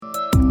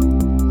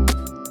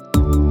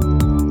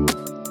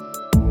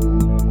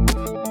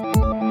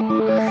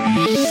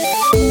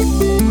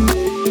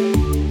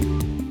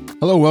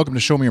welcome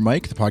to Show Me Your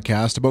Mic, the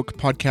podcast about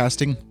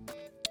podcasting.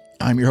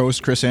 I'm your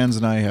host, Chris Enns,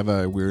 and I have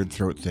a weird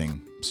throat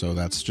thing, so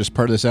that's just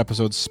part of this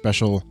episode's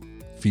special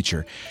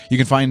feature. You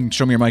can find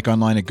Show Me Your Mic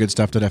online at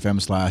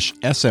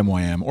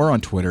goodstuff.fm/SMYM or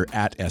on Twitter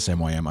at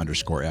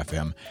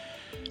SMYM_FM.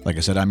 Like I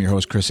said, I'm your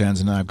host, Chris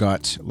Enns, and I've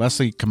got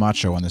Leslie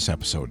Camacho on this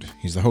episode.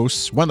 He's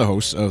one of the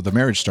hosts of the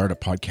Marriage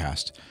Startup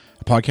Podcast,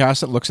 a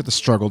podcast that looks at the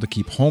struggle to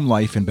keep home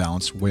life in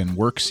balance when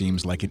work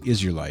seems like it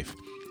is your life.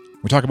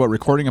 We talk about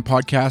recording a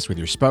podcast with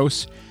your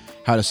spouse,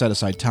 how to set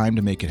aside time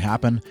to make it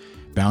happen,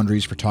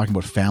 boundaries for talking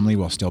about family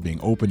while still being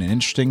open and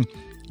interesting.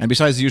 And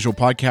besides the usual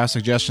podcast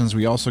suggestions,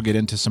 we also get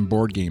into some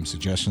board game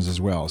suggestions as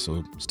well,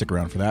 so stick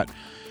around for that.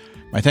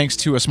 My thanks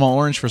to A Small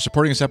Orange for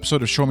supporting this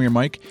episode of Show Me Your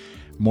Mic.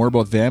 More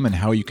about them and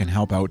how you can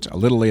help out a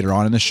little later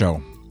on in the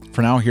show.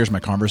 For now, here's my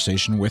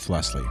conversation with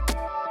Leslie.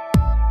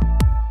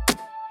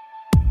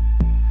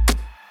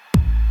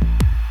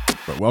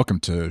 But welcome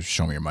to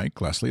Show Me Your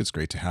Mic, Leslie. It's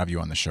great to have you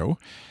on the show.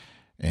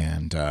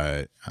 And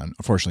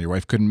unfortunately, your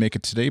wife couldn't make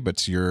it today,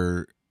 but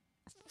you're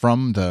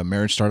from the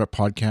Marriage Startup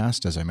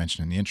Podcast, as I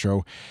mentioned in the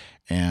intro.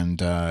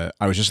 And I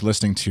was just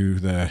listening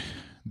to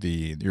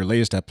your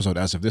latest episode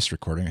as of this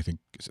recording. I think,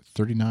 is it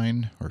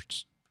 39 or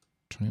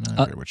 29?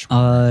 I forget which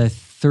one.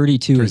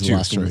 32 is the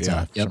last one.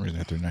 Yeah, for some reason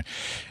I had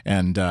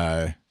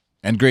 39.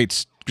 And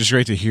great, just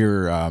great to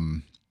hear.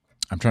 I'm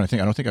trying to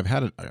think. I don't think I've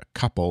had a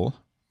couple,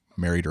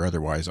 married or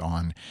otherwise,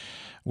 on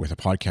with a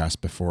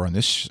podcast before on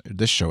this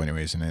show,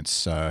 anyways. And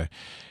it's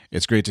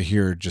great to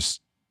hear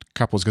just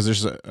couples, because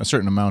there's a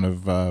certain amount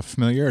of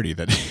familiarity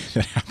that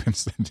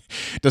happens that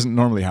doesn't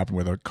normally happen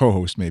with a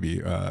co-host, maybe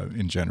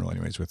in general,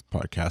 anyways, with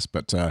podcasts.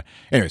 But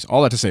anyways,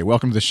 all that to say,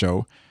 welcome to the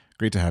show.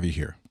 Great to have you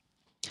here.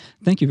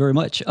 Thank you very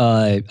much.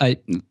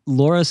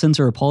 Laura sends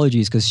her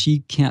apologies because she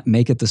can't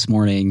make it this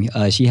morning.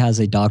 She has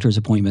a doctor's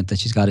appointment that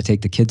she's got to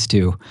take the kids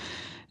to,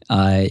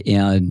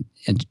 and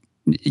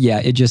yeah,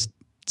 it just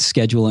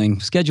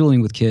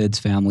scheduling with kids,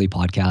 family,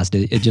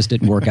 podcast. It just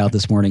didn't work out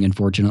this morning,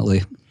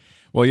 unfortunately.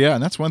 Well, yeah,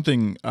 and that's one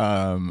thing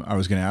I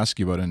was going to ask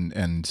you about,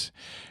 and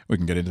we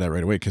can get into that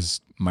right away,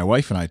 because my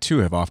wife and I, too,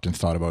 have often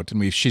thought about,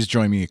 and she's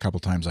joined me a couple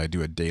times. I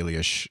do a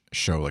daily-ish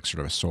show, like sort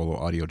of a solo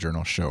audio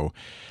journal show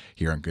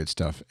here on Good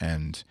Stuff,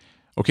 and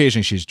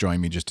occasionally she's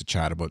joined me just to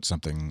chat about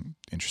something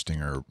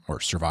interesting or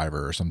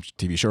Survivor or some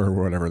TV show or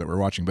whatever that we're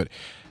watching. But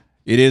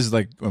it is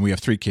like when we have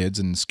 3 kids,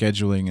 and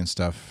scheduling and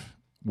stuff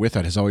with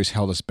that has always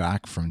held us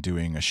back from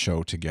doing a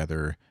show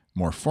together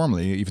more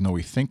formally, even though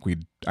we think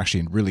we'd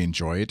actually really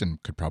enjoy it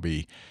and could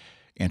probably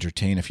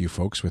entertain a few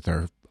folks with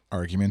our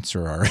arguments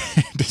or our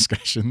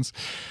discussions.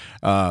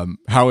 How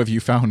have you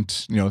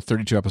found,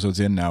 32 episodes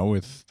in now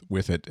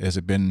with it? Has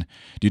it been,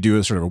 do you do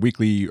a sort of a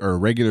weekly or a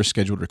regular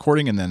scheduled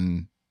recording and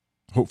then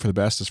hope for the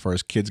best as far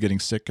as kids getting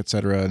sick, et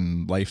cetera,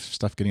 and life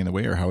stuff getting in the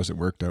way, or how has it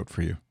worked out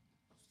for you?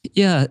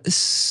 Yeah.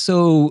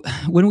 So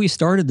when we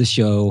started the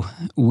show,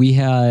 we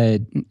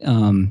had,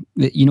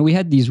 we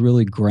had these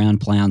really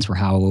grand plans for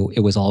how it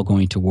was all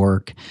going to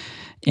work.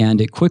 And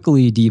it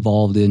quickly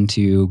devolved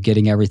into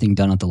getting everything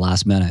done at the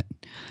last minute.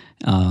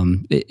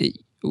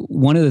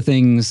 One of the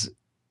things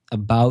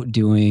about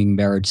doing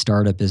Marriage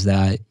Startup is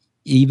that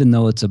even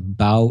though it's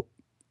about,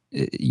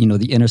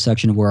 the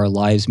intersection of where our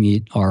lives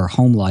meet our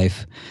home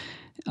life,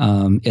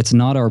 it's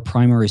not our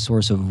primary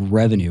source of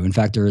revenue. In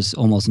fact, there is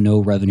almost no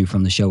revenue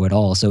from the show at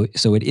all. So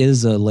it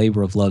is a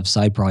labor of love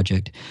side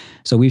project.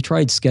 So we've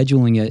tried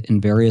scheduling it in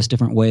various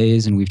different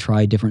ways, and we've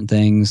tried different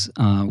things.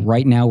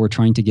 Right now, we're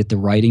trying to get the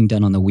writing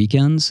done on the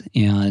weekends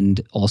and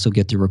also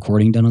get the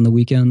recording done on the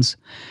weekends.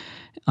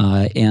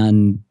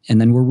 And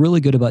then we're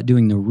really good about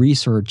doing the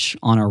research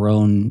on our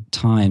own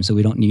time, so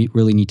we don't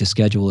really need to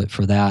schedule it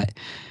for that.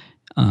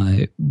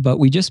 But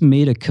we just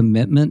made a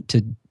commitment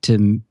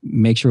to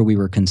make sure we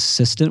were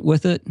consistent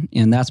with it.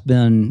 And that's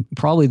been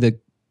probably the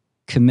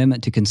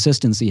commitment to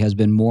consistency has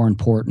been more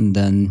important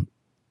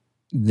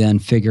than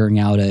figuring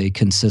out a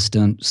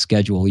consistent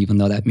schedule, even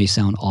though that may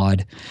sound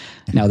odd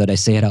now that I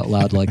say it out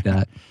loud like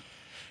that.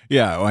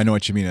 Yeah, well, I know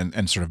what you mean.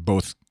 And sort of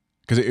both,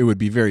 because it would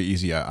be very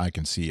easy, I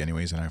can see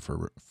anyways, and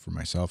for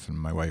myself and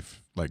my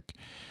wife, like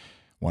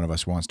one of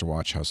us wants to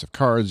watch House of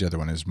Cards, the other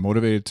one is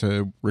motivated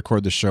to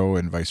record the show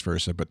and vice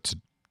versa, but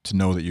to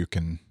know that you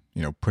can,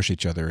 push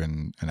each other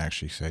and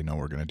actually say, no,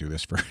 we're going to do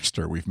this first,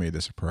 or we've made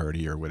this a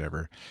priority or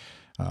whatever.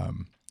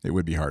 It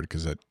would be hard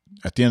because at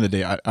the end of the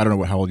day, I don't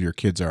know how old your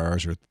kids are.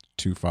 Ours are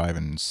 2, 5,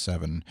 and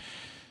 7.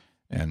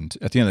 And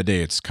at the end of the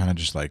day, it's kind of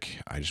just like,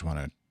 I just want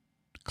to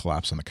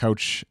collapse on the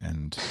couch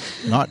and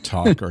not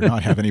talk or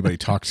not have anybody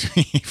talk to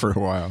me for a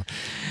while.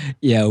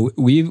 Yeah,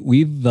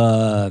 we've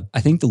I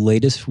think the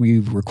latest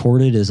we've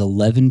recorded is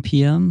 11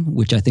 p.m.,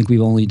 which I think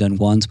we've only done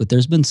once, but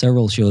there's been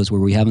several shows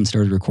where we haven't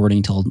started recording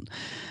until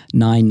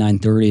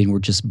 9:30, and we're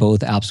just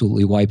both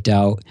absolutely wiped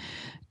out.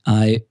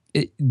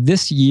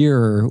 This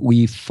year,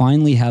 we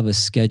finally have a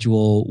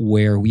schedule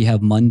where we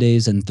have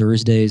Mondays and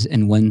Thursdays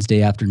and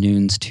Wednesday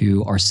afternoons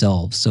to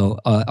ourselves. So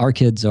our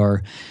kids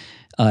are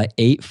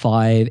 8,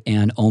 5,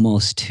 and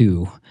almost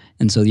 2.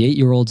 And so the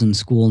 8-year-old's in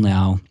school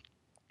now.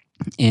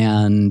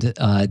 And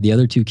the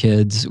other two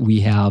kids, we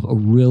have a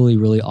really,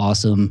 really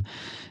awesome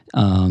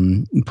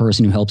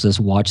person who helps us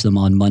watch them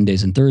on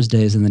Mondays and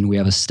Thursdays. And then we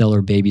have a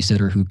stellar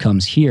babysitter who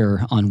comes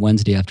here on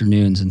Wednesday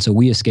afternoons. And so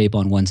we escape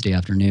on Wednesday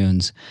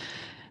afternoons.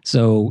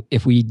 So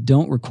if we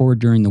don't record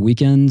during the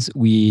weekends,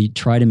 we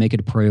try to make it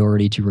a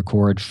priority to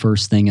record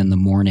first thing in the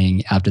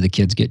morning after the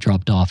kids get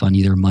dropped off on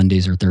either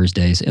Mondays or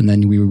Thursdays. And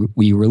then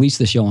we release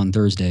the show on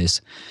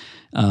Thursdays.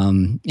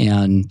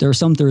 And there are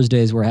some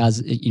Thursdays where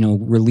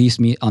release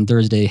me on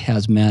Thursday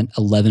has meant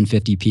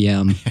 11:50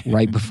 p.m.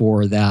 right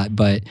before that.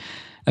 But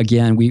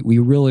again, we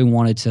really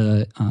wanted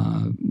to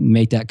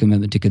make that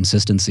commitment to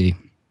consistency.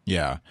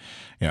 Yeah,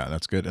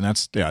 that's good, and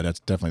that's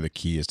definitely the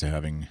key, is to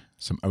having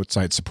some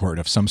outside support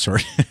of some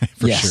sort.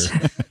 For sure.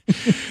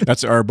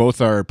 That's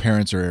both our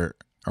parents are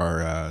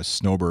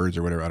snowbirds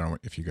or whatever. I don't know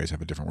if you guys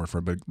have a different word for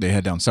it, but they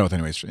head down south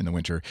anyways in the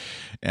winter,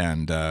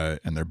 and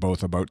they're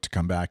both about to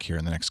come back here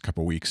in the next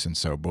couple of weeks, and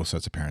so both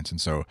sets of parents, and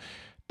so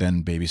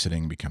then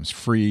babysitting becomes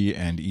free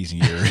and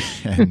easier,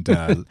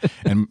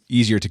 and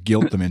easier to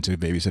guilt them into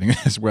babysitting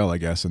as well, I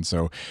guess. And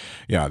so,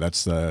 yeah,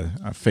 that's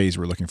a phase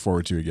we're looking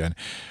forward to again.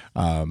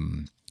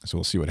 So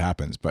we'll see what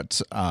happens.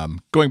 But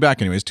going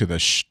back, anyways, to the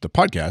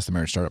podcast, the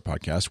Marriage Startup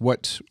Podcast,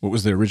 what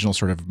was the original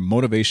sort of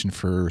motivation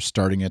for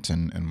starting it,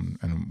 and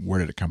where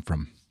did it come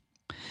from?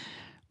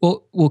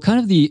 Well, kind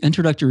of the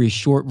introductory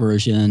short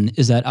version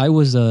is that I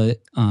was a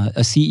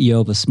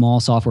CEO of a small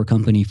software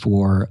company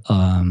for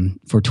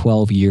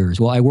 12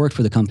 years. Well, I worked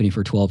for the company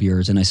for 12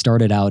 years, and I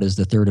started out as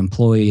the third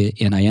employee,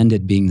 and I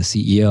ended being the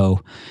CEO.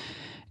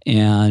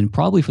 And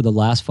probably for the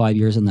last 5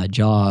 years in that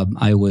job,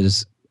 I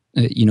was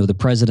the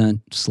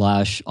president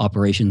 /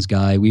 operations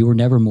guy. We were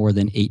never more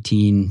than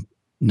 18,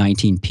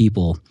 19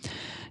 people.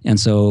 And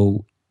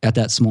so at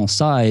that small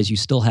size, you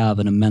still have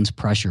an immense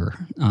pressure.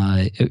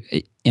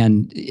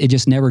 And it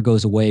just never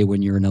goes away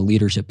when you're in a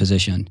leadership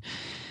position.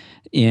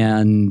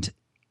 And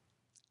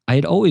I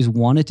had always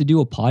wanted to do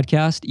a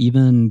podcast,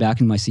 even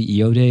back in my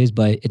CEO days,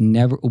 but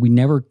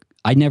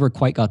I never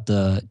quite got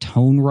the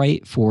tone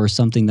right for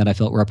something that I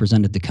felt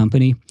represented the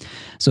company.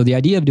 So the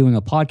idea of doing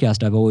a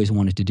podcast, I've always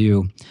wanted to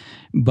do.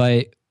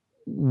 But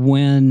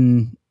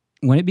when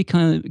it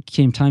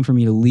became time for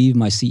me to leave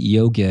my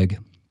CEO gig,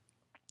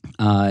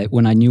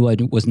 when I knew I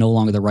was no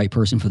longer the right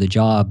person for the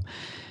job,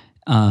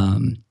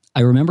 I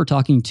remember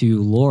talking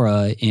to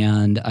Laura,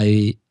 and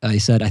I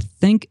said, I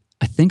think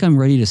I'm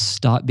ready to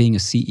stop being a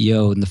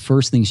CEO. And the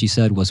first thing she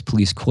said was,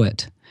 please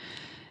quit.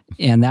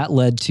 And that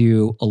led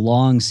to a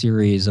long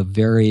series of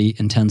very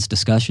intense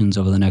discussions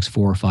over the next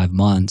 4 or 5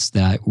 months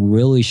that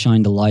really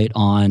shined a light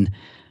on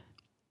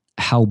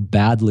how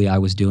badly I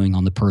was doing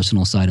on the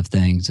personal side of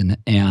things,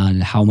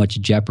 and how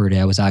much jeopardy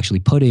I was actually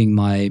putting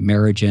my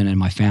marriage in and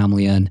my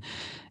family in.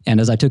 And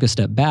as I took a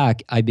step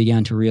back, I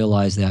began to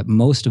realize that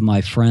most of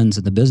my friends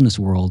in the business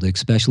world,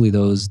 especially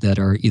those that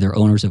are either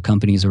owners of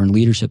companies or in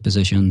leadership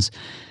positions,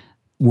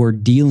 were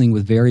dealing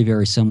with very,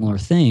 very similar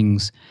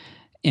things.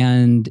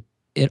 And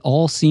it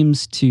all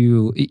seems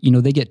to,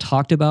 they get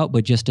talked about,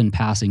 but just in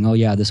passing. Oh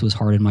yeah, this was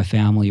hard in my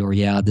family, or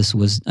yeah, this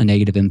was a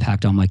negative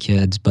impact on my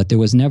kids. But there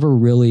was never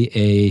really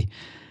a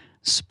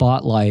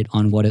spotlight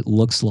on what it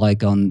looks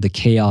like on the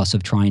chaos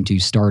of trying to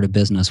start a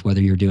business,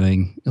 whether you're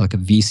doing like a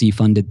VC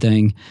funded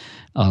thing,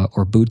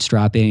 or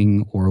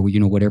bootstrapping, or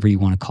whatever you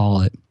want to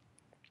call it.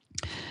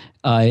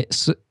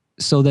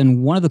 So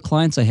then one of the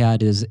clients I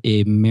had is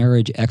a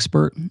marriage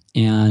expert,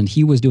 and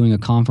he was doing a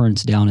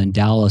conference down in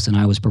Dallas, and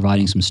I was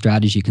providing some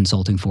strategy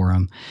consulting for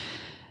him.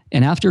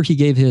 And after he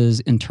gave his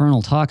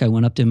internal talk, I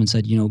went up to him and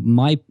said,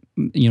 my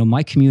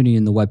community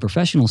in the web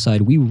professional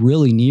side, we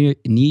really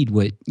need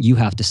what you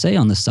have to say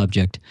on this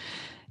subject.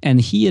 And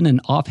he, in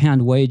an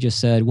offhand way, just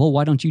said, well,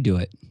 why don't you do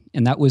it?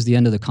 And that was the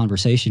end of the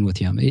conversation with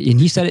him.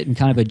 And he said it in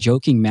kind of a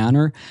joking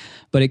manner,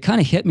 but it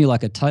kind of hit me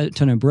like a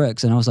ton of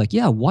bricks. And I was like,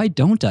 yeah, why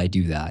don't I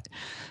do that?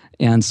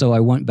 And so I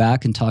went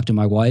back and talked to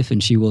my wife,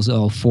 and she was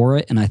all for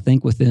it. And I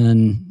think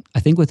within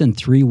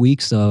 3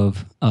 weeks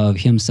of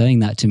him saying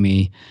that to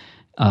me,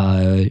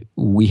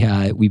 we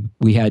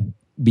had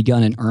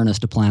begun in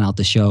earnest to plan out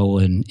the show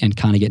and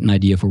kind of get an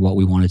idea for what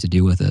we wanted to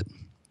do with it.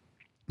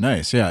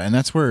 Nice, yeah, and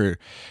that's where,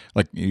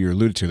 like you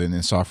alluded to, in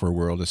the software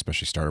world,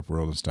 especially startup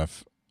world and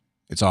stuff,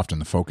 it's often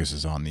the focus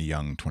is on the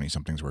young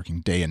 20-somethings working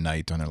day and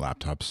night on their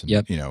laptops,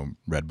 and,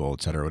 Red Bull,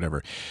 et cetera,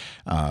 whatever,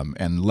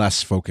 and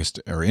less focused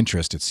or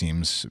interest, it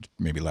seems,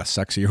 maybe less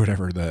sexy or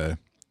whatever,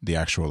 the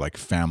actual like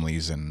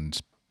families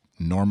and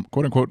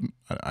quote unquote,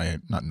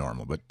 not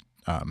normal, but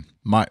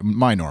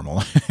my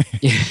normal,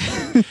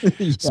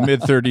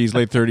 mid-30s,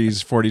 late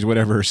 30s, 40s,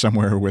 whatever,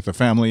 somewhere with a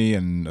family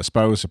and a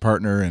spouse, a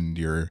partner, and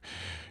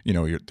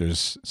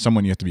there's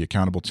someone you have to be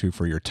accountable to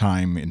for your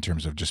time in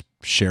terms of just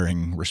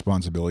sharing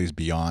responsibilities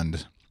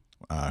beyond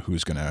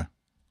who's going to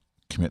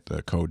commit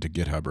the code to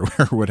GitHub or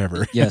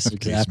whatever. Yes, the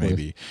case may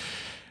be.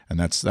 And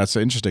that's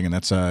interesting, and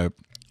that's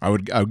I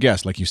would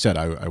guess, like you said,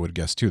 I would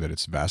guess too that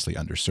it's vastly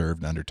underserved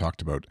and under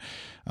talked about,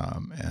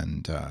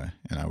 and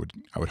I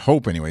would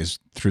hope, anyways,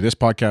 through this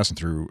podcast and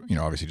through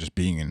obviously just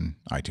being in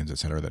iTunes, et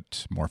cetera,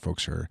 that more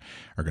folks are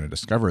going to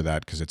discover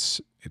that, because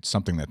it's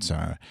something that's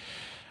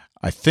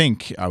I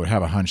think I would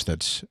have a hunch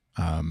that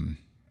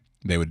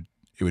it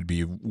would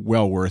be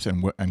well worth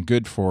and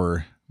good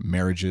for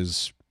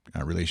marriages,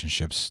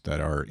 relationships that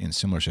are in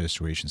similar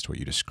situations to what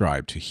you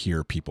described, to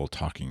hear people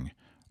talking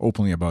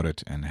openly about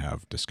it and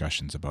have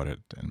discussions about it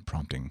and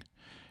prompting,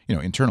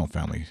 internal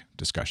family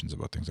discussions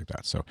about things like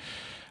that. So,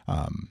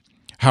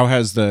 how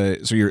has so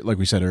you're, like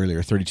we said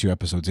earlier, 32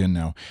 episodes in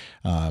now.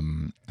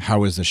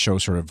 How has the show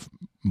sort of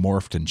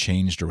morphed and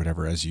changed or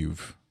whatever as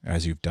you've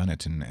done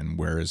it, and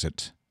where is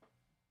it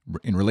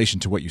in relation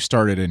to what you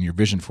started and your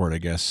vision for it, I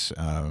guess?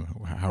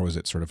 How has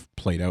it sort of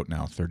played out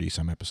now, 30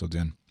 some episodes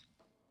in?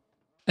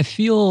 I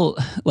feel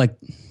like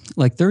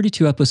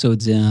 32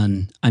 episodes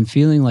in, I'm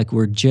feeling like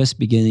we're just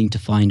beginning to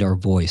find our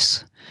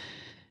voice.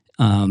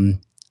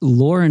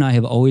 Laura and I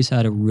have always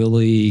had a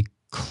really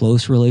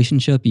close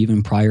relationship,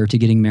 even prior to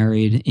getting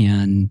married,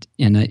 and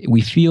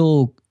we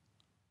feel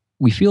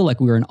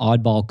like we're an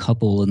oddball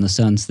couple in the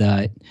sense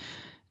that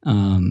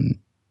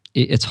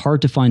it's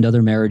hard to find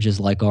other marriages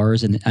like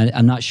ours, and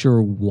I'm not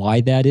sure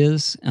why that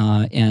is.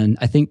 And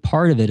I think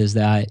part of it is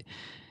that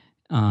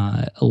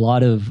a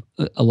lot of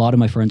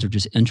my friends are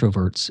just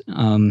introverts.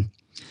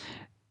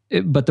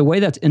 But the way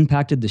that's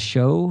impacted the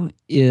show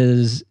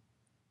is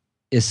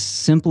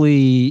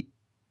simply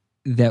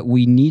that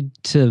we need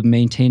to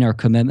maintain our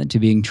commitment to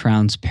being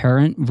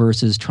transparent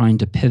versus trying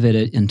to pivot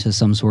it into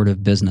some sort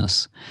of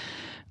business.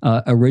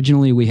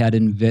 Originally, we had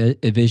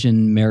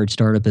envisioned Marriage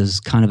Startup as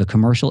kind of a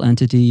commercial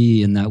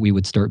entity, and that we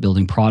would start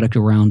building product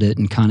around it,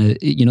 and kind of,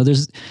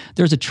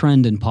 there's a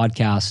trend in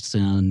podcasts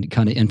and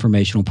kind of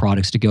informational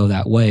products to go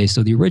that way.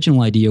 So the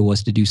original idea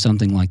was to do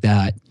something like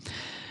that.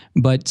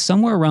 But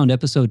somewhere around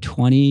episode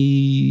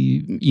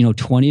 20,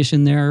 20-ish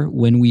in there,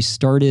 when we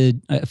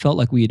started, I felt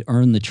like we had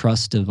earned the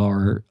trust of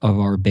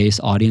our base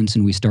audience,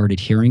 and we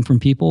started hearing from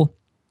people.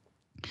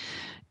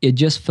 It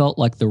just felt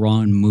like the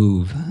wrong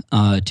move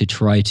to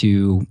try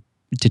to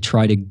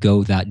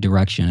go that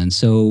direction. And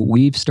so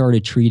we've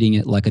started treating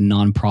it like a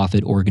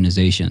nonprofit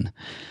organization,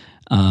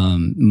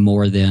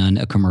 more than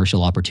a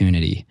commercial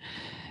opportunity.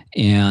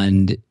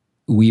 And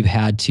we've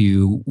had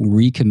to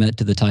recommit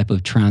to the type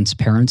of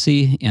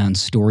transparency and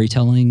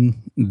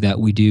storytelling that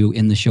we do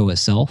in the show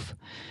itself.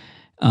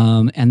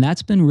 And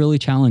that's been really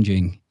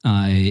challenging,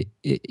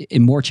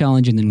 more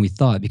challenging than we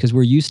thought, because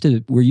we're used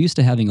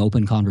to having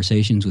open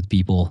conversations with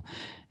people.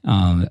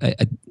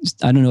 I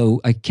don't know,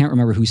 I can't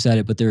remember who said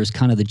it, but there's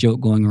kind of the joke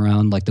going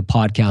around, like the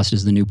podcast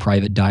is the new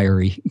private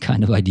diary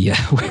kind of idea,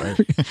 where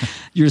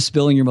you're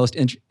spilling your most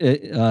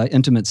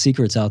intimate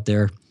secrets out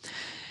there.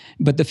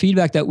 But the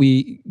feedback that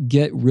we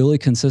get really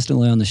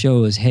consistently on the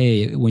show is,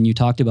 hey, when you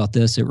talked about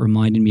this, it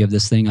reminded me of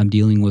this thing I'm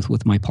dealing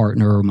with my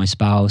partner or my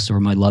spouse or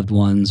my loved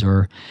ones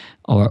or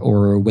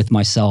with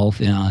myself.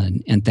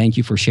 And thank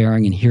you for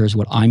sharing. And here's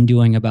what I'm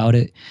doing about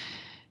it.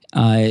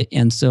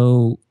 And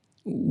so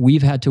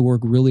we've had to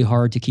work really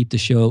hard to keep the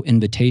show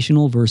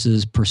invitational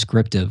versus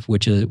prescriptive,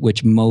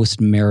 which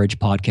most marriage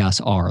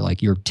podcasts are.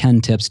 Like your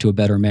 10 tips to a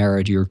better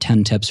marriage, your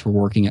 10 tips for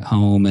working at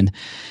home. And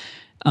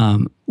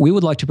we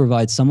would like to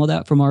provide some of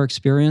that from our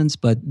experience,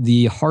 but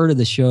the heart of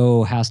the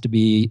show has to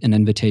be an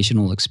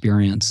invitational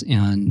experience,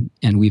 and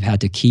we've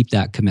had to keep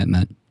that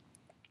commitment.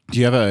 Do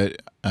you have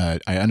I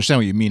understand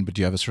what you mean, but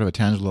do you have a sort of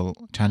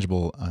a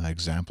tangible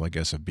example, I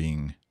guess, of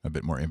being a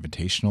bit more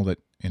invitational, that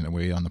in a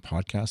way on the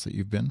podcast that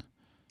you've been?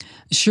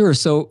 Sure.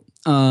 So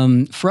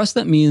for us,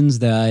 that means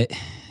that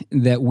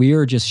we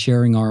are just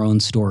sharing our own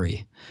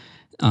story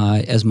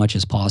as much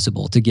as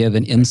possible to give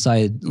an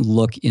inside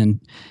look in.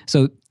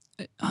 So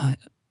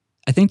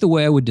I think the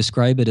way I would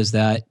describe it is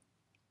that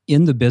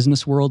in the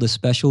business world,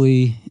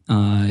 especially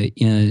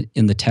in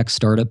the tech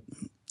startup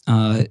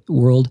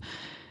world,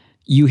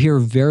 you hear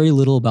very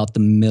little about the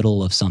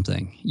middle of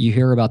something. You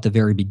hear about the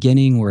very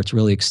beginning where it's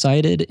really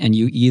excited, and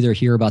you either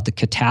hear about the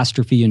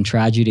catastrophe and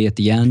tragedy at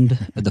the end,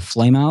 the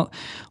flame out,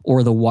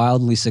 or the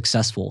wildly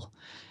successful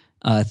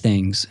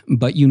things.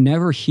 But you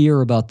never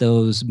hear about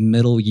those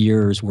middle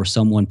years where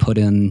someone put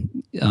in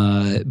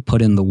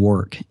the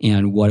work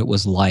and what it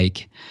was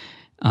like.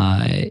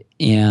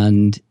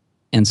 And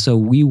so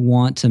we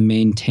want to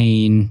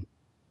maintain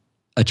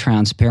a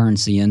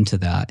transparency into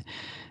that.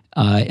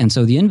 And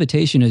so the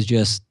invitation is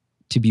just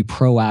to be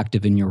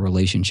proactive in your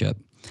relationship.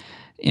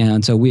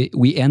 And so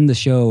we end the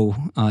show,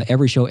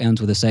 every show ends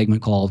with a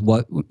segment called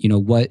what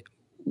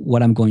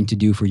I'm going to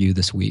do for you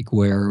this week,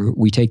 where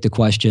we take the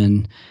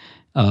question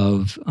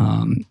of,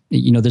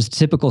 there's a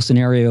typical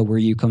scenario where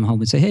you come home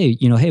and say,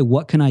 hey,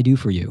 what can I do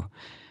for you?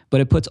 But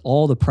it puts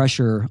all the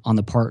pressure on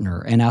the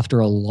partner. And after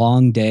a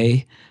long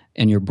day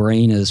and your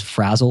brain is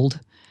frazzled,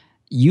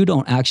 you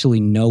don't actually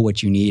know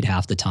what you need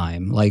half the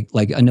time. Like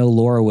I know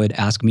Laura would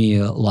ask me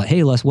a lot,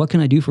 hey, Les, what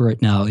can I do for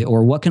it now?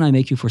 Or what can I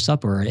make you for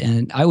supper?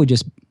 And I would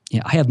just,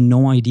 I have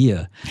no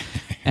idea.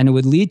 And it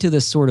would lead to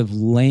this sort of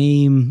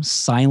lame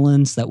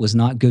silence that was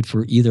not good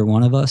for either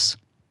one of us.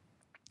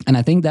 And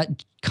I think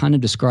that kind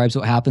of describes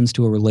what happens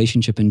to a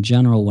relationship in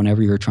general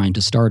whenever you're trying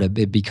to start it.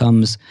 It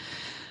becomes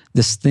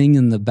this thing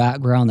in the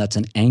background that's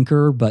an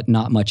anchor, but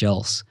not much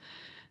else.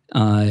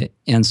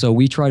 And so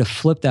we try to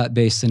flip that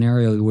base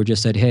scenario. We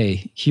just said,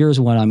 hey, here's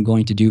what I'm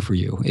going to do for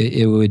you.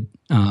 It would,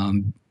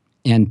 and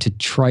to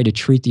try to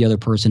treat the other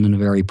person in a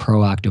very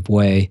proactive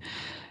way.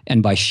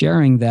 And by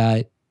sharing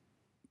that,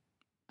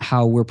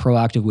 how we're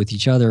proactive with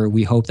each other,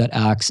 we hope that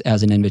acts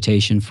as an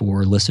invitation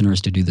for listeners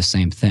to do the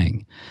same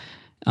thing.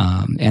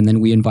 And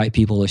then we invite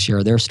people to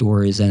share their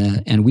stories.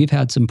 And we've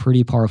had some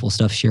pretty powerful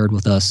stuff shared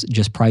with us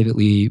just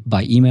privately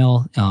by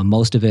email.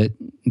 Most of it,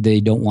 they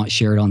don't want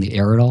shared on the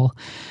air at all.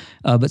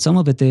 But some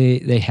of it,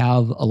 they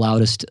have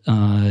allowed us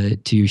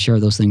to share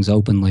those things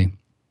openly.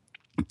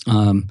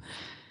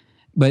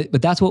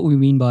 But that's what we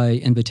mean by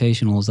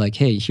invitational, is like,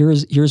 hey,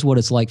 here's what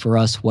it's like for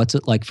us. What's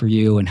it like for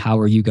you? And how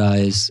are you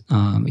guys?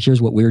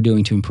 Here's what we're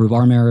doing to improve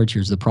our marriage.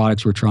 Here's the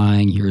products we're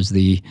trying. Here's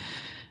the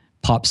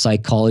pop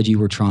psychology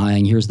we're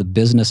trying. Here's the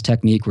business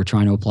technique we're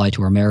trying to apply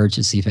to our marriage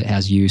to see if it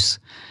has use.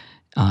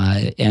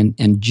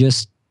 And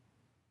just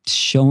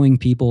showing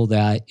people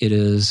that it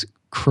is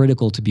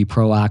critical to be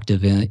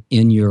proactive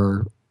in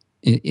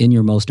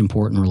your most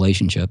important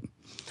relationship.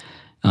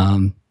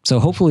 So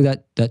hopefully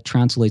that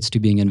translates to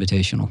being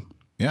invitational.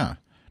 Yeah.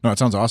 No, it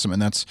sounds awesome.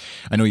 And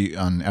I know you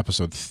on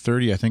episode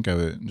 30, I think I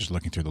was just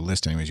looking through the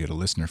list anyways, you had a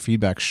listener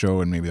feedback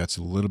show, and maybe that's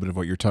a little bit of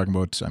what you're talking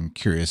about. I'm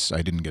curious.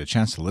 I didn't get a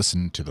chance to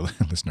listen to the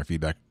listener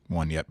feedback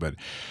one yet, but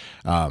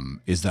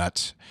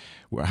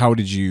how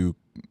did you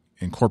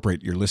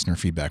incorporate your listener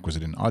feedback? Was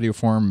it in audio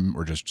form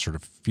or just sort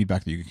of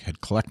feedback that you had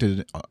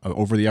collected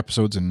over the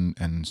episodes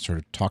and sort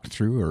of talked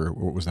through, or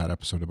what was that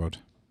episode about?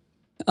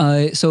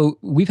 So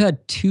we've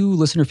had 2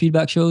 listener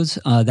feedback shows.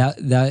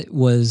 That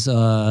was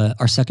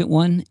our second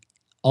one.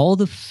 All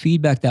the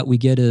feedback that we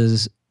get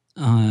is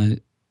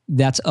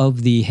that's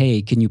of the,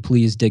 hey, can you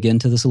please dig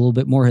into this a little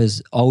bit more,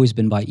 has always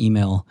been by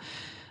email.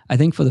 I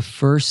think for the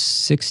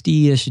first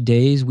 60-ish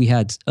days, we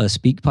had a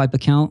SpeakPipe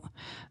account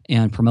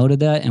and promoted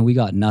that, and we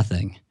got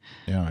nothing.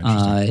 Yeah,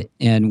 interesting.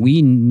 And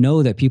we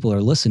know that people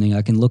are listening.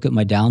 I can look at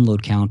my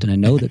download count, and I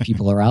know that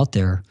people are out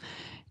there.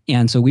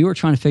 And so we were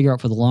trying to figure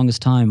out for the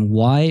longest time,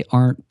 why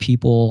aren't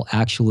people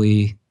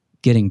actually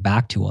getting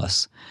back to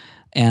us?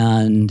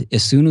 And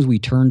as soon as we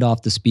turned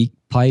off the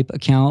SpeakPipe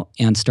account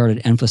and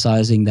started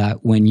emphasizing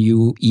that when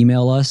you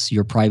email us,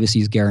 your privacy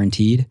is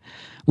guaranteed,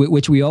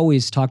 which we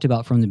always talked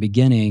about from the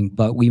beginning,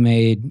 but we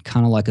made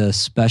kind of like a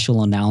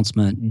special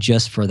announcement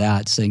just for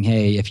that, saying,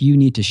 hey, if you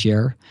need to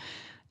share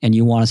and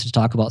you want us to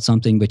talk about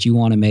something, but you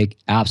want to make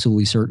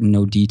absolutely certain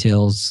no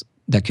details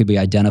that could be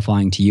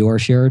identifying to you are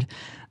shared,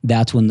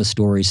 that's when the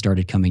stories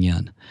started coming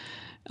in.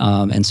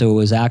 And so it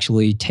was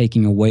actually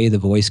taking away the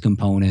voice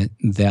component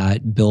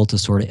that built a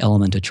sort of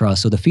element of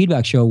trust. So the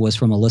feedback show was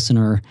from a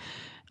listener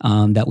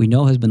that we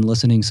know has been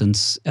listening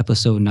since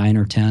episode 9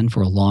 or 10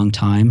 for a long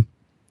time.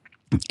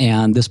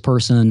 And this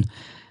person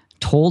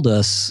told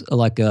us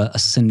like a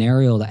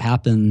scenario that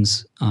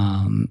happens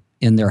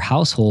in their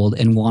household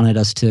and wanted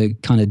us to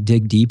kind of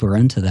dig deeper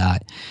into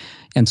that.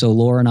 And so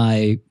Laura and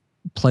I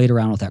played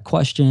around with that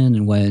question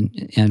and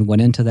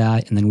went into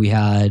that. And then we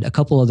had a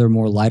couple other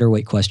more lighter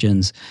weight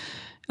questions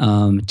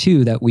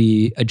too that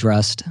we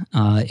addressed,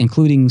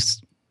 including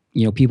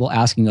people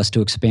asking us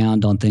to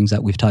expand on things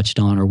that we've touched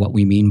on or what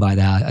we mean by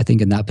that. I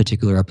think in that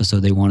particular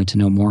episode, they wanted to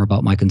know more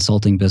about my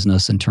consulting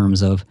business in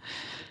terms of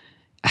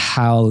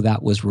how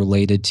that was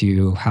related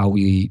to how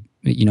we,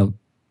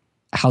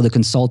 how the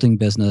consulting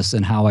business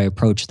and how I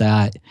approach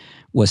that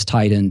was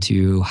tied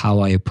into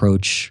how I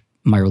approach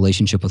my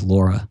relationship with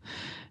Laura.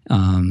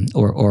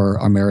 Or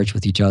our marriage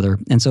with each other.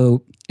 And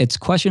so it's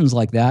questions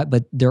like that,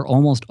 but they're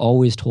almost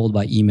always told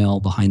by email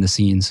behind the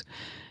scenes,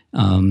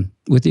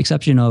 with the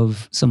exception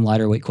of some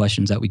lighter weight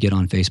questions that we get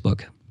on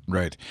Facebook.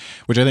 Right.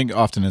 Which I think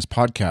often as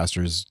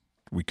podcasters,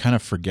 we kind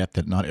of forget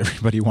that not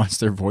everybody wants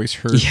their voice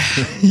heard.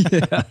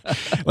 Yeah.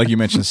 Like you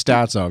mentioned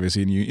stats,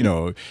 obviously,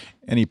 and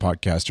any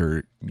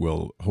podcaster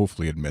will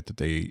hopefully admit that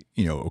they,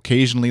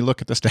 occasionally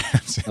look at the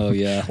stats. Oh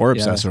yeah. Or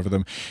obsess over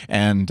them.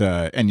 And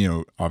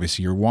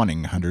obviously you're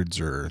wanting hundreds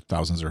or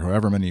thousands or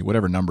however many,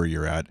 whatever number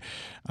you're at.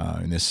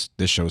 In this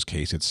show's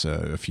case, it's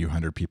a few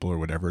hundred people or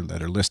whatever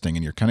that are listening,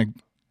 and you're kind of,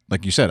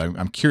 like you said,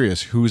 I'm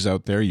curious who's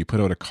out there. You put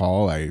out a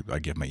call. I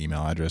give my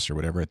email address or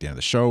whatever at the end of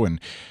the show,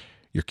 and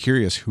you're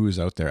curious who is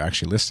out there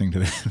actually listening to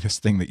this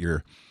thing that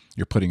you're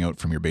putting out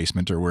from your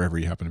basement or wherever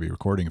you happen to be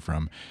recording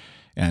from.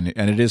 And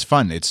it is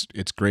fun. It's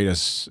great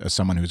as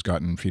someone who's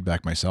gotten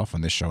feedback myself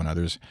on this show and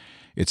others.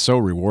 It's so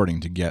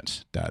rewarding to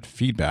get that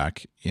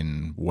feedback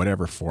in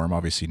whatever form.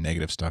 Obviously,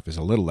 negative stuff is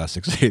a little less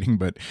exciting,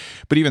 but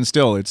even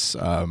still, it's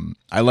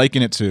I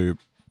liken it to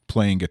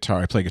playing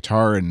guitar. I play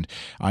guitar, and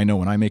I know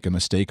when I make a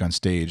mistake on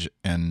stage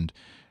and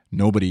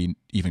nobody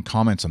even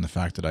comments on the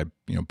fact that I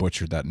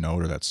butchered that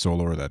note or that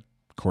solo or that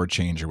chord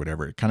change or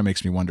whatever, it kind of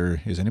makes me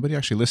wonder, is anybody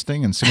actually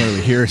listening? And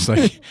similarly here, it's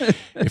like,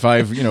 if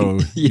I've,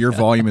 your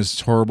volume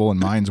is horrible and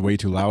mine's way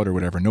too loud or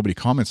whatever, nobody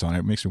comments on it,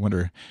 it makes me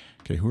wonder,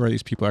 okay, who are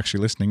these people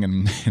actually listening,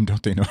 and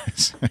don't they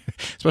notice?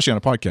 Especially on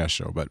a podcast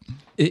show, but.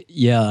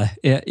 Yeah,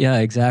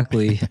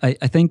 exactly.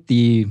 I think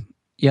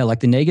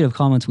like the negative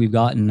comments we've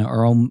gotten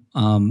are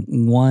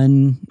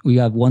we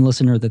have one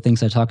listener that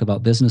thinks I talk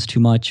about business too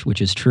much,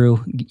 which is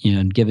true.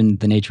 Given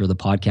the nature of the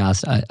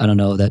podcast, I don't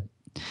know, that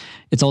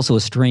it's also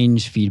a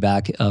strange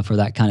feedback for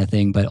that kind of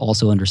thing, but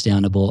also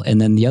understandable.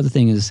 And then the other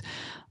thing is,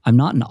 I'm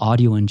not an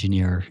audio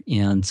engineer,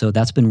 and so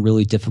that's been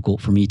really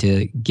difficult for me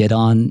to get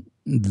on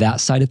that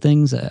side of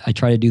things. I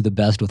try to do the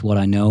best with what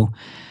I know.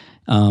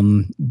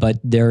 But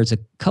there's a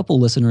couple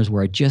listeners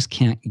where I just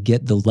can't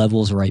get the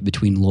levels right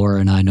between Laura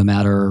and I, no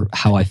matter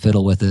how I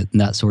fiddle with it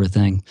and that sort of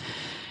thing.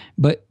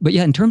 But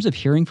yeah, in terms of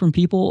hearing from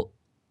people,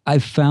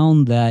 I've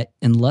found that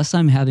unless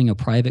I'm having a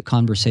private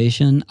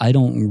conversation, I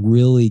don't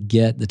really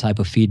get the type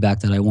of feedback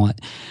that I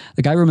want.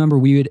 Like, I remember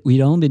we'd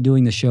only been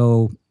doing the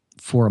show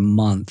for a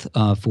month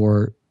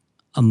or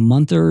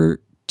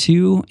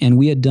two, and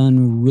we had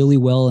done really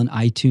well in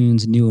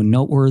iTunes, new and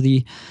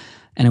noteworthy.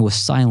 And it was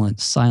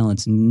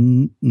silence,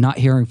 not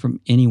hearing from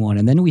anyone.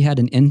 And then we had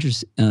an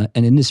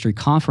industry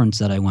conference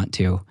that I went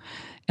to,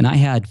 and I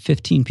had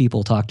 15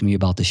 people talk to me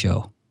about the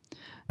show,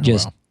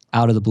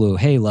 out of the blue.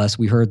 Hey, Les,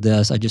 we heard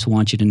this. I just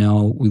want you to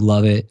know we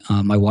love it.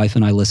 My wife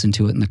and I listen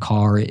to it in the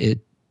car.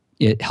 It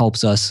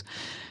helps us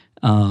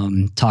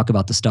talk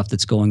about the stuff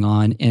that's going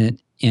on.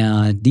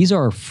 And these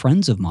are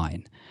friends of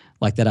mine,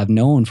 like, that I've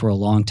known for a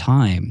long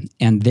time,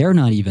 and they're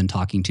not even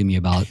talking to me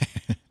about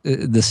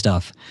this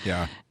stuff.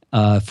 Yeah.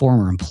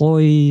 Former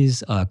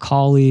employees,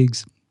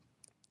 colleagues,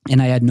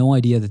 and I had no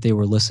idea that they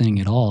were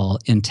listening at all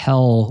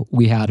until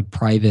we had a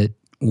private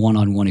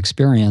one-on-one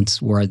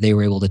experience where they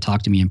were able to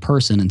talk to me in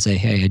person and say,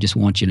 hey, I just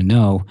want you to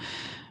know,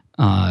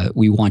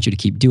 we want you to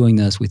keep doing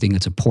this. We think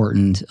it's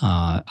important.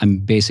 I'm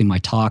basing my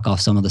talk off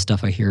some of the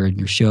stuff I hear in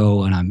your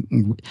show,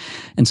 and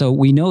so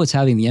we know it's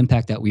having the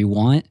impact that we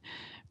want,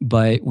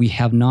 but we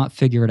have not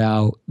figured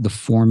out the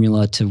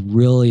formula to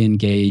really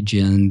engage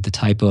in the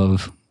type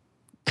of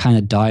kind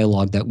of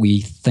dialogue that we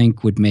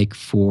think would make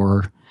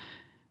for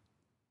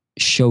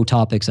show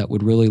topics that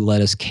would really let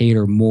us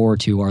cater more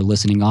to our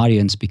listening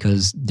audience,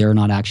 because they're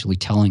not actually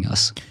telling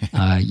us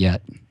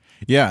yet.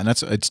 Yeah, and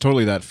it's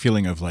totally that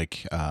feeling of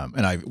like,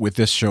 with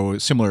this show,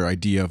 similar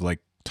idea of like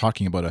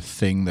talking about a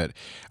thing that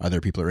other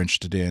people are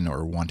interested in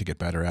or want to get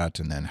better at,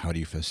 and then how do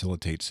you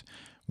facilitate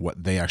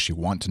what they actually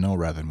want to know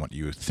rather than what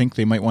you think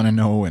they might want to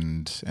know,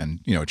 and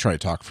try to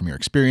talk from your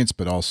experience,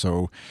 but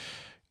also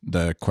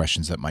the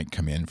questions that might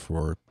come in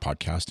for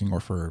podcasting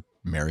or for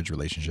marriage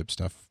relationship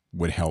stuff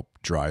would help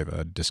drive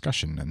a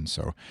discussion. And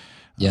so,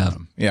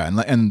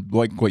 and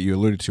like what you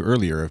alluded to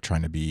earlier of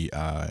trying to be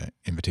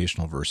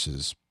invitational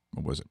versus,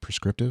 what was it,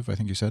 prescriptive, I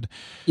think you said?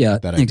 Yeah,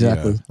 that idea,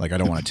 exactly. Like, I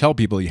don't want to tell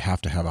people you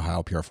have to have a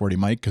Heil PR40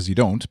 mic, because you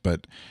don't,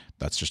 but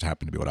that's just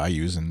happened to be what I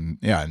use. And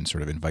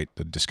sort of invite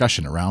the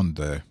discussion around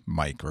the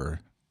mic or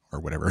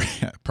whatever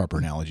proper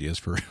analogy is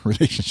for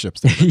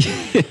relationships.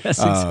 Yes,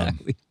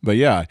 exactly. But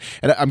yeah,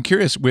 and I'm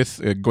curious with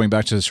going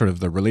back to sort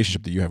of the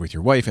relationship that you have with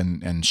your wife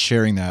and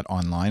sharing that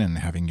online and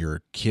having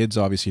your kids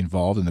obviously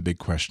involved in the big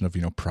question of,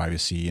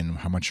 privacy and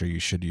how much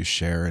should you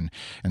share and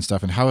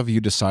stuff. And how have you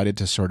decided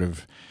to sort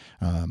of,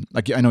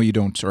 I know you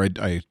don't, or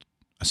I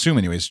assume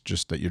anyways,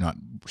 just that you're not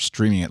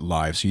streaming it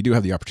live. So you do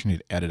have the opportunity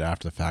to edit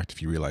after the fact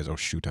if you realize, oh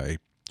shoot, I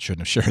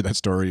shouldn't have shared that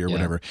story or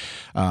whatever.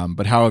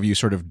 But how have you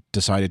sort of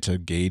decided to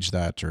gauge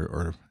that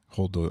or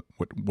hold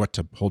what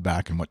to hold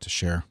back and what to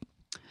share?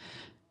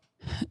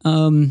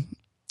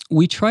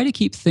 We try to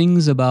keep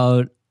things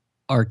about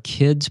our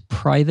kids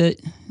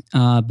private,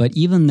 but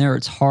even there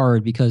it's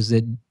hard because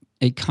it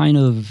kind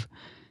of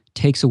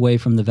takes away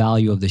from the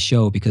value of the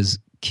show, because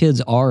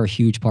kids are a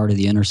huge part of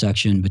the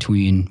intersection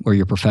between where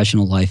your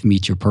professional life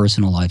meets your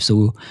personal life.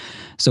 So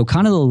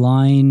kind of the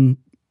line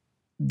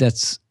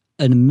that's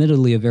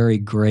admittedly a very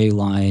gray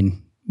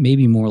line,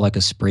 maybe more like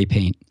a spray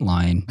paint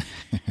line,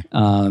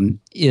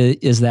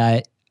 is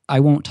that I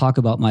won't talk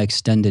about my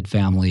extended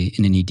family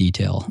in any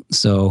detail.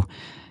 So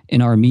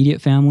in our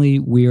immediate family,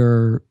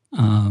 we're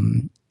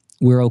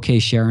okay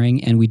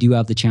sharing, and we do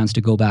have the chance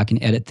to go back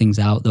and edit things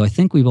out, though I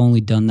think we've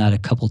only done that a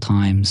couple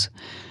times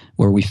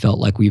where we felt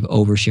like we've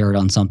overshared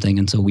on something,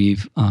 and so we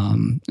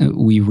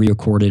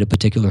re-recorded a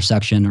particular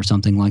section or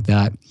something like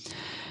that.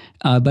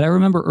 But I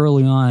remember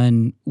early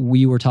on,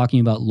 we were talking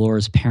about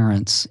Laura's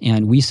parents,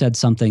 and we said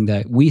something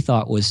that we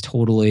thought was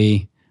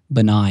totally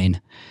benign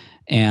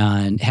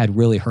and had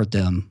really hurt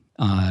them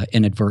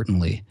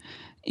inadvertently.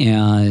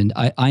 And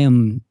I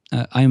am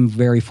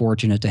very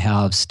fortunate to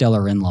have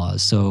stellar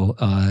in-laws. So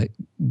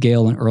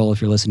Gail and Earl,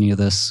 if you're listening to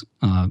this,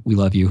 we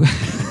love you. We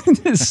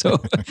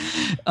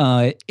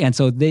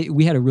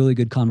had a really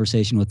good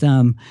conversation with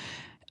them.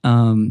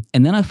 And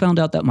then I found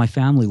out that my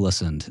family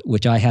listened,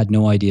 which I had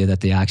no idea that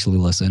they actually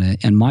listen.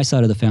 And my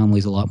side of the family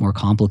is a lot more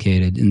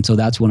complicated. And so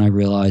that's when I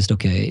realized,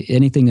 okay,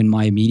 anything in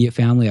my immediate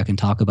family, I can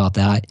talk about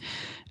that.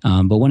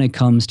 But when it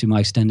comes to my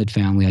extended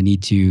family, I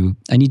need to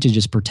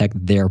just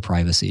protect their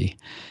privacy.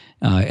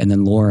 And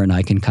then Laura and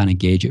I can kind of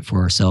gauge it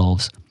for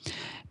ourselves.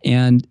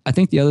 And I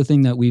think the other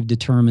thing that we've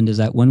determined is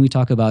that when we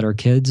talk about our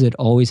kids, it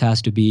always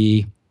has to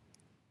be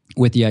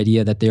with the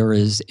idea that there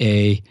is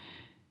a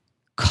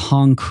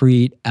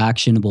concrete,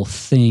 actionable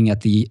thing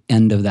at the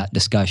end of that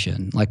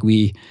discussion. Like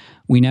we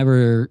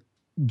never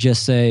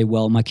just say,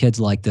 well, my kid's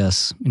like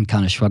this and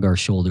kind of shrug our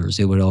shoulders.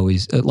 It would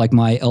always, like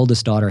my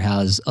eldest daughter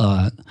has,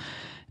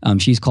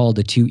 she's called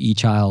a 2E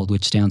child,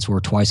 which stands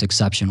for twice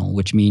exceptional,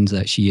 which means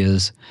that she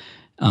is,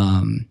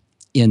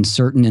 in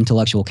certain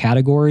intellectual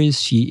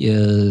categories, she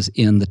is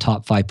in the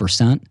top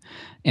 5%.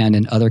 And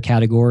in other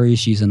categories,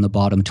 she's in the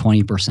bottom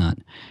 20%.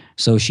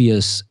 So she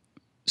is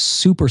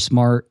super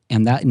smart,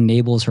 and that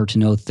enables her to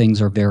know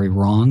things are very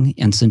wrong.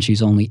 And since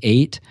she's only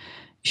 8,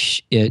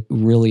 it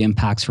really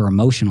impacts her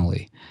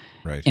emotionally.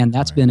 Right. And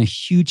that's been a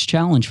huge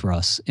challenge for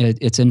us.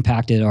 It's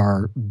impacted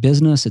our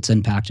business. It's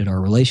impacted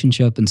our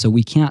relationship. And so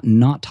we can't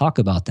not talk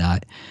about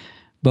that.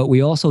 But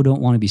we also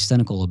don't want to be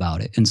cynical about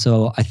it. And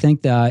so I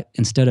think that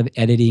instead of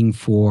editing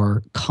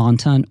for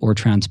content or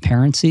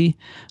transparency,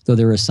 though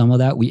there is some of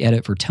that, we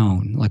edit for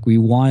tone. Like we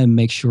want to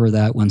make sure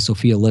that when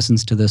Sophia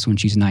listens to this when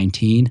she's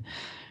 19,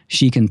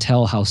 she can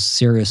tell how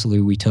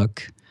seriously we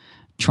took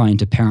trying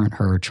to parent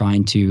her,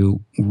 trying to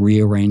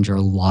rearrange our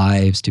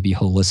lives to be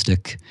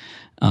holistic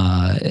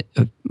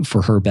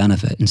for her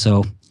benefit. And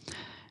so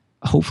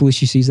hopefully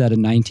she sees that at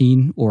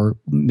 19 or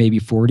maybe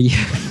 40.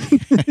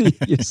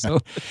 So,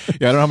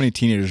 yeah, I don't know how many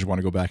teenagers want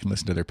to go back and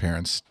listen to their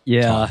parents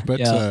talk, but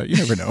you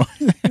never know.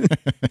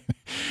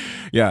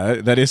 Yeah,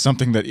 that is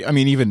something that, I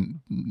mean,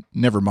 even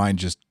never mind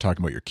just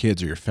talking about your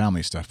kids or your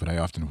family stuff, but I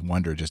often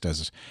wonder, just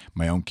as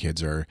my own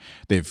kids are,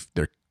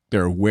 they're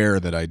aware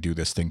that I do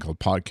this thing called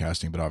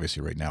podcasting, but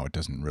obviously right now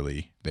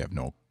they have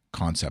no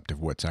concept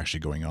of what's actually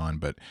going on.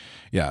 But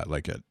yeah,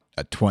 like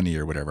at 20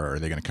 or whatever, are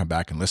they going to come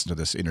back and listen to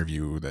this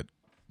interview that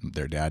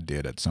their dad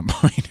did at some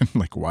point? And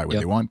like, why would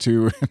they want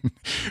to?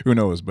 Who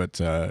knows? But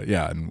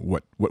yeah, and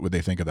what would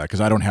they think of that?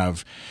 Because I don't know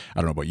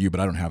about you, but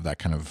I don't have that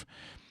kind of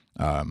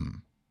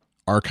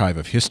archive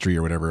of history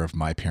or whatever of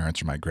my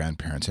parents or my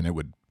grandparents, and it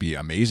would be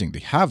amazing to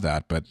have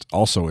that. But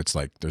also, it's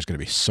like there's going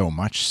to be so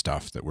much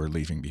stuff that we're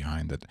leaving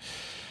behind that.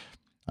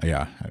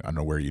 Yeah, I don't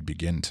know where you'd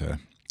begin to.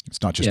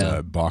 It's not just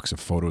a box of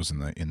photos in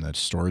the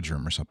storage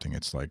room or something.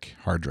 It's like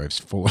hard drives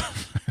full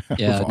of.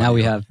 Yeah, now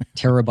we have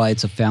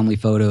terabytes of family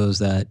photos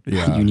that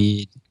you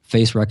need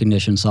face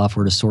recognition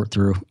software to sort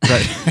through.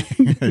 Right.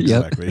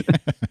 Exactly.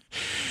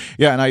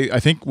 Yeah, and I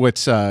think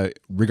what's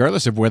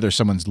regardless of whether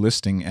someone's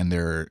listening and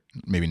they're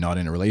maybe not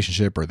in a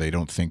relationship or they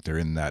don't think they're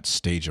in that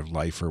stage of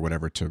life or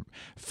whatever, to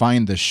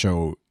find this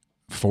show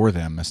for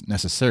them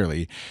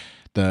necessarily.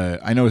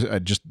 I know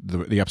just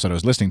the episode I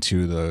was listening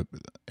to, the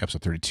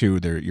episode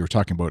 32, there you were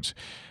talking about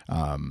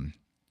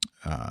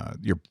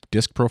your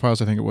disc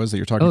profiles, I think it was, that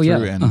you're talking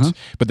through, and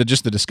but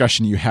just the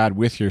discussion you had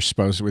with your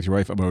spouse, with your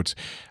wife, about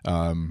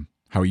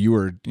how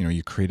you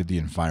created the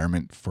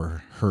environment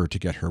for her to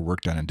get her work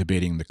done, and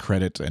debating the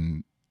credit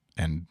and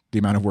the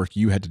amount of work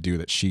you had to do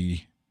that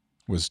she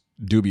was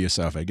dubious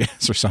of, I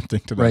guess, or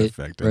something to that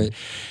effect.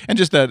 And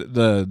just that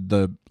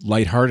the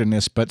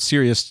lightheartedness but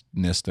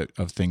seriousness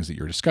of things that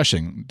you're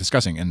discussing,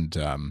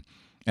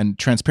 and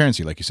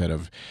transparency, like you said,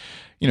 of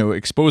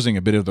exposing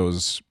a bit of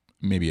those,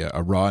 maybe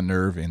a raw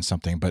nerve in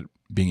something, but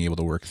being able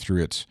to work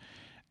through it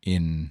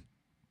in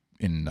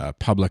a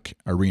public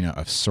arena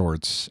of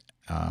sorts.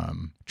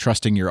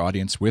 Trusting your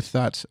audience with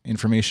that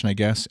information, I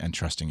guess, and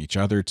trusting each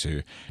other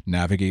to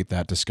navigate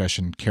that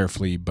discussion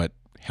carefully but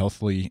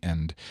healthily.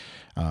 And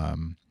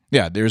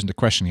there isn't a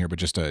question here, but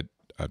just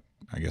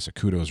I guess a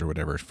kudos or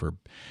whatever for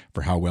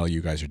how well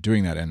you guys are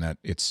doing that, and that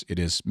it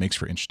makes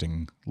for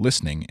interesting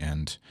listening.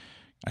 And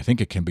I think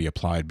it can be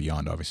applied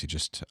beyond obviously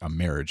just a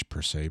marriage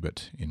per se,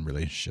 but in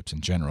relationships in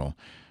general.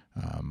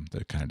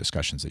 The kind of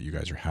discussions that you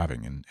guys are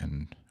having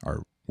and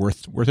are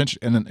worth interest,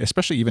 and then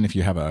especially even if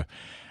you have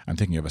I'm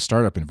thinking of a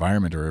startup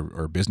environment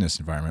or a business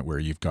environment where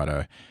you've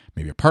got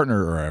maybe a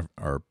partner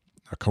or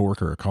a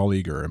coworker or a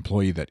colleague or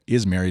employee that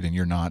is married and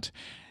you're not,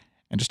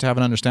 and just to have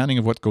an understanding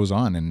of what goes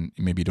on. And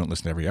maybe you don't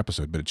listen to every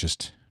episode, but it's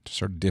just to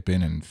sort of dip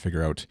in and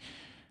figure out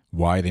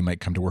why they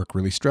might come to work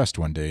really stressed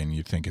one day, and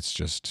you think it's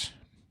just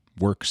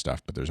work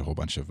stuff, but there's a whole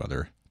bunch of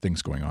other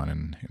things going on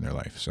in their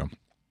life. So.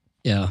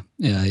 Yeah.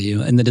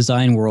 In the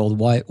design world,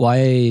 why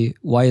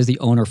is the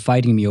owner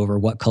fighting me over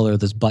what color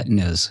this button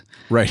is?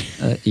 Right.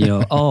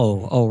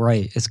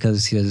 Right. It's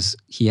because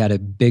he had a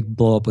big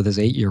blow up with his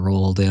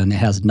 8-year-old, and it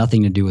has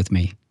nothing to do with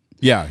me.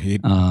 Yeah, he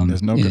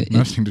has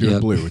nothing to do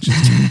with blue, which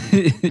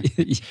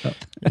is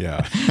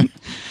yeah.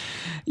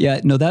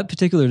 Yeah, no, that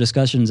particular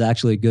discussion is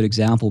actually a good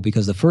example,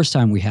 because the first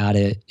time we had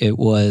it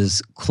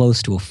was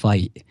close to a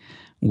fight,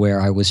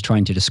 where I was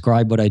trying to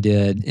describe what I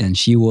did, and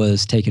she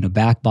was taken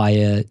aback by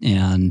it.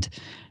 And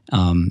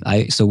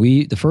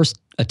the first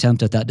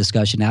attempt at that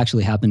discussion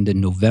actually happened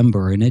in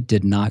November, and it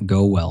did not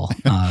go well.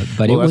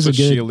 But it was a good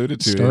she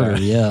alluded to, starter.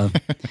 Yeah.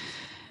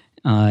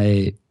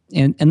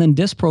 And then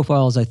disc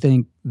profiles, I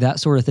think that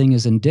sort of thing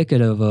is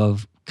indicative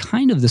of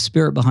kind of the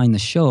spirit behind the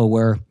show,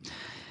 where,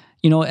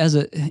 as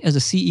a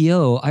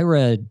CEO, I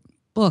read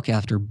book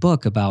after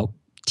book about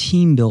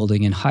team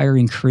building and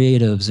hiring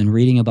creatives, and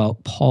reading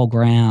about Paul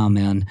Graham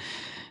and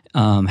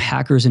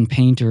Hackers and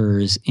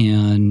Painters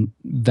and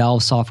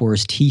Valve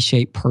Software's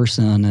T-shaped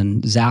person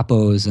and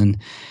Zappos, and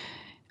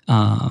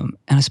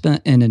I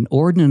spent an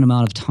inordinate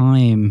amount of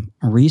time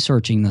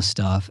researching this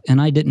stuff,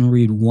 and I didn't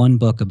read one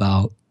book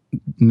about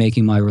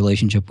making my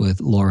relationship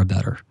with Laura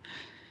better.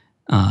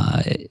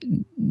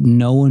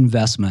 No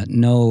investment,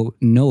 no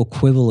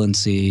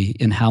equivalency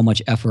in how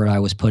much effort I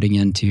was putting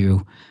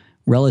into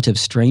relative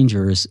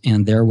strangers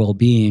and their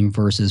well-being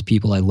versus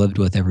people I lived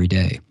with every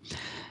day.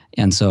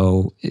 And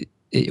so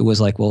it was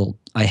like, well,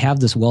 I have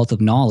this wealth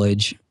of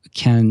knowledge.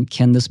 Can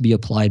this be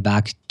applied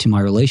back to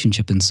my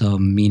relationship in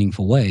some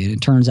meaningful way? And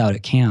it turns out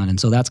it can. And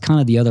so that's kind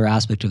of the other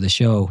aspect of the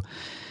show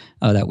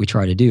that we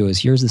try to do, is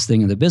here's this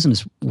thing in the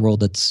business world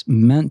that's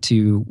meant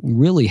to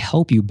really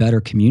help you better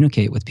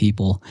communicate with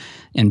people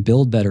and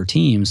build better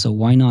teams. So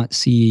why not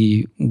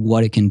see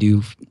what it can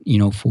do,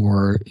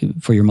 for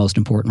your most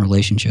important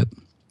relationship?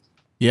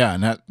 Yeah,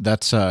 and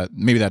that's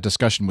maybe that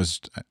discussion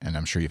was, and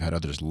I'm sure you've had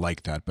others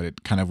like that, but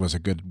it kind of was a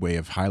good way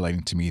of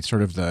highlighting to me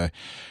sort of the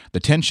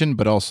tension,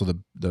 but also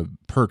the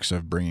perks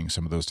of bringing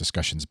some of those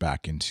discussions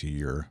back into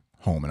your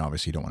home. And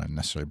obviously, you don't want to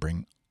necessarily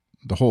bring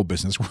the whole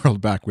business world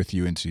back with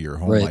you into your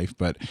home life,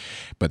 but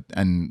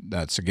and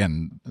that's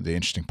again the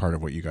interesting part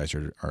of what you guys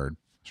are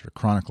sort of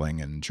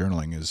chronicling and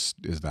journaling is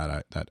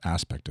that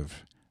aspect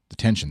of the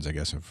tensions, I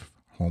guess, of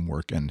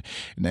homework and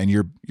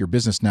your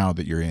business now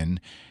that you're in.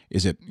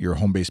 Is it your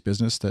home-based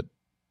business that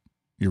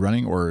you're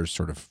running, or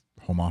sort of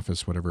home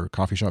office, whatever,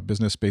 coffee shop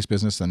business, based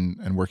business,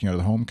 and working out of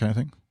the home kind of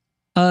thing?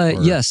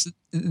 Yes,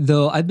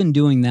 though I've been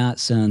doing that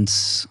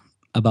since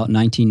about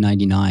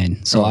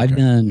 1999. So I've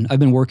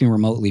been working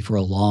remotely for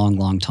a long,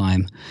 long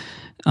time.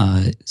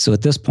 So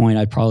at this point,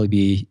 I'd probably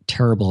be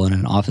terrible in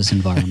an office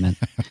environment.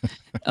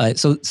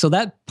 So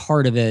that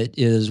part of it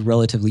is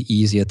relatively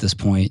easy at this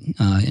point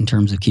in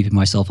terms of keeping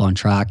myself on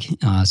track.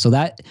 So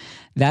that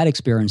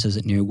experience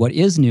isn't new. What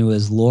is new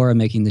is Laura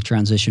making the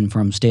transition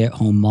from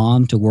stay-at-home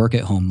mom to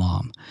work-at-home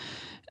mom.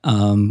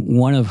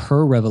 One of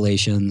her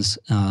revelations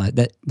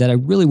that I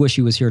really wish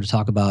she was here to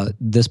talk about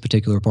this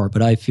particular part,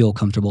 but I feel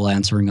comfortable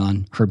answering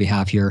on her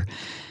behalf here.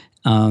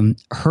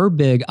 Her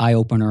big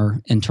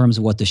eye-opener in terms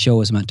of what the show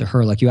has meant to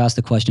her, like you asked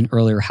the question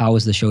earlier, how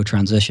has the show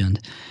transitioned?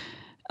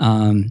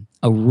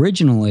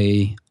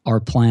 Originally, our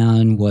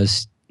plan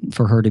was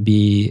for her to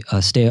be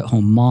a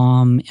stay-at-home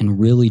mom and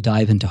really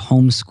dive into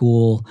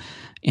homeschool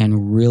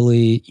and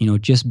really,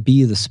 just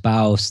be the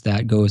spouse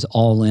that goes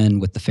all in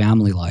with the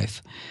family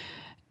life.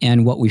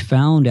 And what we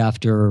found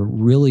after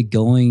really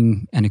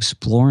going and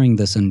exploring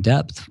this in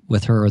depth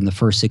with her in the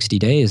first 60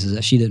 days is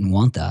that she didn't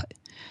want that.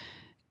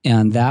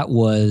 And that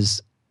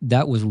was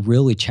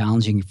really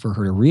challenging for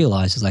her to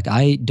realize. Is like,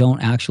 I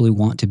don't actually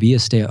want to be a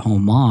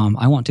stay-at-home mom.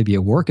 I want to be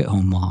a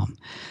work-at-home mom.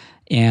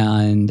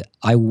 And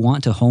I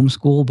want to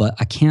homeschool, but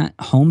I can't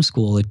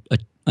homeschool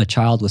a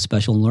child with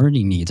special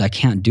learning needs. I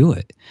can't do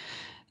it.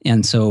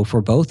 And so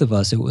for both of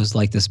us, it was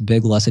like this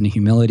big lesson in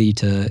humility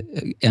to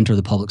enter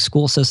the public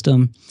school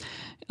system.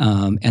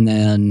 And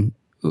then,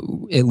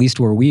 at least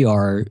where we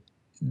are,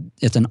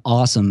 it's an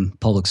awesome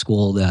public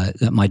school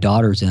that my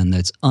daughter's in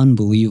that's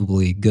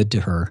unbelievably good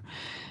to her.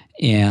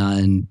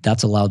 And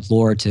that's allowed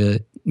Laura to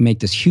make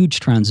this huge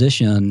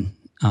transition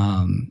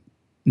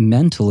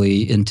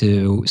mentally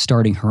into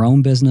starting her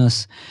own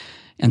business.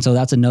 And so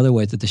that's another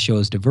way that the show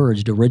has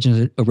diverged.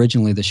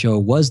 Originally, the show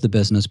was the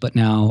business, but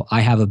now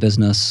I have a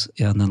business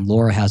and then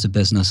Laura has a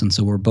business. And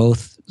so we're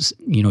both,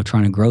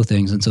 trying to grow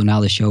things. And so now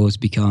the show has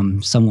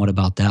become somewhat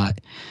about that.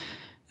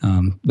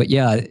 But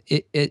yeah,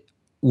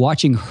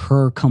 watching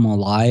her come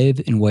alive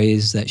in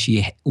ways that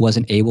she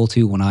wasn't able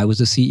to when I was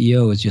the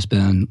CEO has just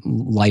been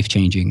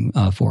life-changing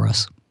for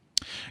us.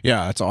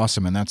 Yeah, that's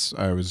awesome. And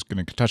I was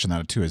going to touch on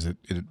that too, is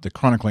the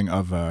chronicling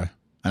of an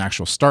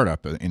actual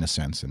startup in a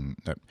sense, and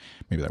that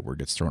maybe that word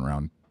gets thrown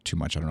around too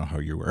much. I don't know how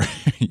you were.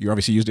 You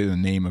obviously used it in the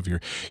name of your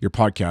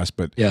podcast,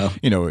 but yeah.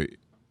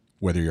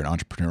 Whether you're an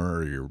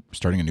entrepreneur or you're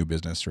starting a new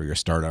business or you're a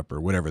startup or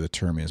whatever the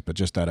term is, but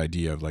just that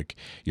idea of like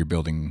you're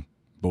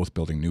both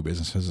building new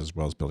businesses as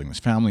well as building this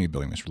family,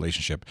 building this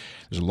relationship.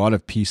 There's a lot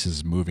of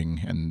pieces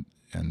moving, and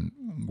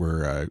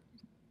we're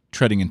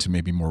treading into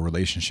maybe more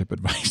relationship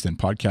advice than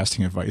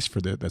podcasting advice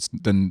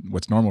than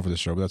what's normal for this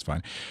show, but that's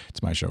fine.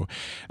 It's my show.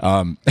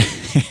 And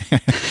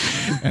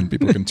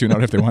people can tune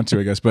out if they want to,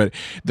 I guess. But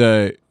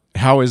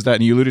how is that,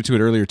 and you alluded to it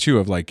earlier too,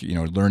 of like,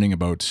 learning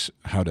about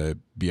how to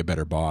be a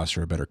better boss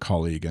or a better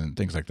colleague and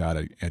things like that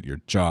at your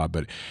job,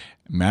 but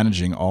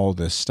managing all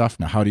this stuff.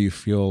 Now, how do you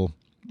feel,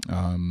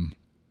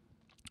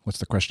 what's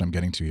the question I'm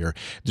getting to here?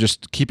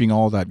 Just keeping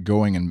all that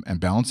going and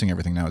balancing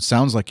everything now. It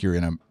sounds like you're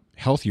in a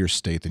healthier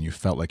state than you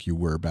felt like you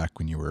were back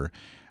when you were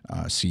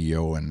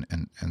CEO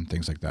and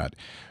things like that.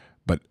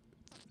 But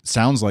it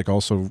sounds like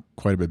also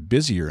quite a bit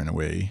busier in a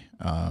way,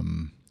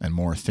 and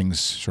more things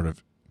sort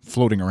of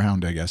floating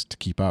around, I guess, to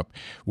keep up.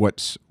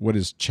 What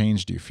has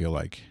changed, do you feel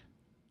like?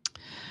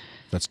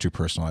 that's too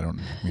personal. I don't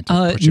mean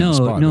to put you on the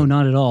spot. No,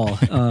 not at all.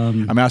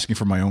 I'm asking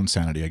for my own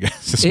sanity, I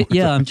guess.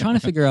 I'm trying to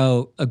figure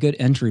out a good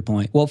entry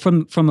point. Well,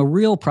 from a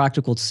real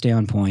practical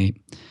standpoint,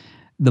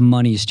 the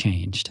money's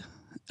changed.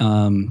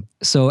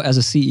 So as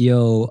a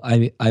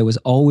CEO, I was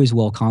always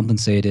well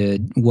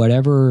compensated.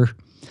 Whatever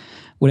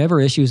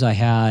issues I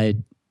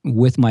had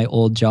with my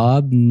old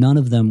job, none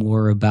of them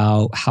were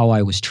about how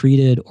I was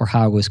treated or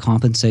how I was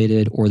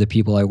compensated or the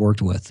people I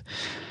worked with.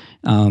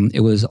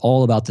 It was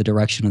all about the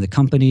direction of the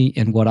company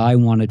and what I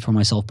wanted for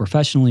myself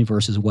professionally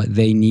versus what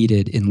they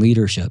needed in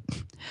leadership.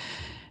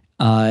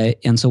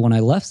 And so when I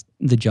left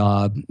the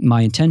job,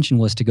 my intention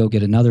was to go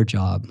get another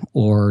job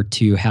or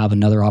to have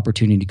another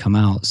opportunity come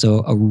out.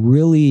 So a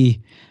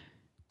really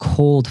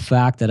cold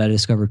fact that I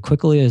discovered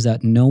quickly is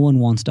that no one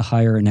wants to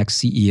hire an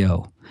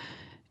ex-CEO.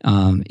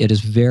 It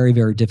is very,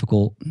 very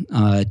difficult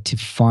to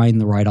find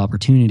the right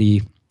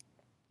opportunity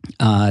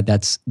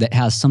that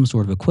has some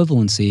sort of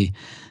equivalency,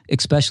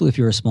 especially if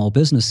you're a small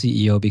business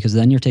CEO, because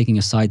then you're taking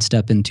a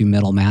sidestep into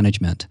middle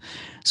management.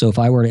 So if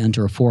I were to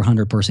enter a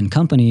 400-person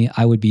company,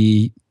 I would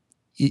be,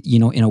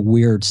 in a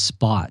weird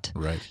spot.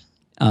 Right.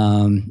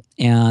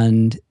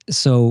 And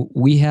so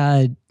we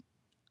had,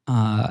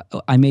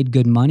 I made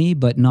good money,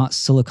 but not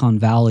Silicon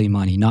Valley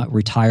money, not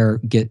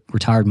get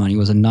retired money. It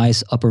was a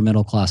nice upper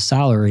middle class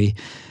salary.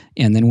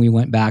 And then we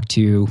went back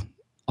to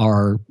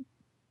our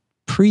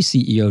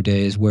pre-CEO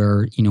days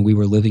where, we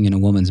were living in a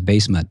woman's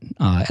basement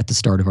at the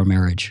start of our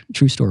marriage.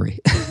 True story.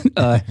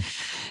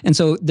 And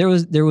so there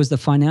was the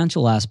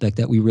financial aspect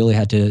that we really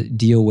had to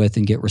deal with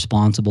and get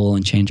responsible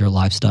and change our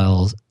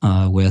lifestyles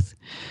with.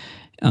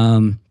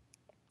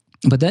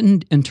 But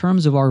then in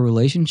terms of our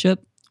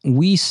relationship,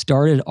 we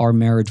started our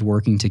marriage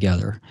working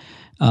together.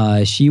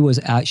 She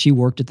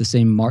worked at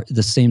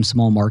the same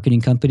small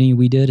marketing company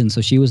we did, and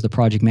so she was the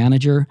project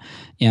manager,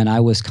 and I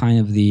was kind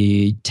of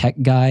the tech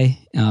guy,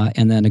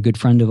 and then a good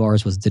friend of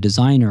ours was the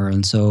designer,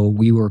 and so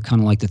we were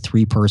kind of like the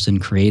 3-person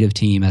creative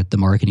team at the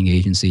marketing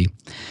agency.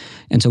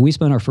 And so we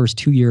spent our first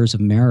 2 years of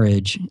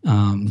marriage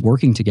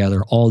working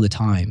together all the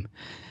time,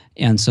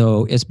 and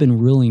so it's been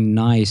really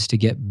nice to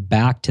get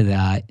back to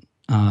that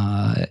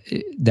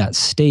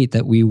state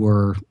that we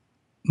were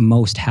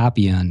most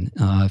happy in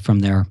from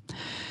there.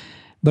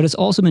 But it's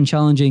also been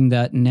challenging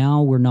that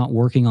now we're not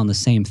working on the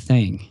same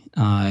thing.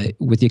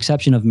 With the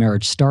exception of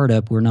Marriage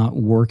Startup, we're not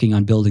working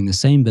on building the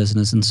same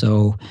business. And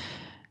so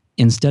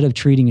instead of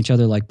treating each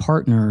other like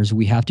partners,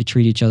 we have to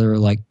treat each other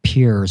like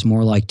peers,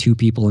 more like two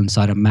people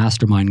inside a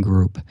mastermind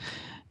group,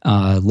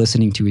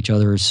 listening to each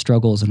other's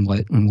struggles and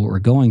what we're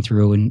going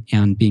through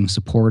and being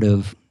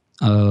supportive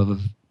of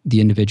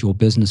the individual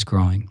business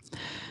growing.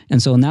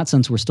 And so in that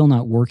sense, we're still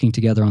not working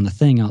together on the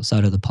thing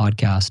outside of the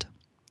podcast.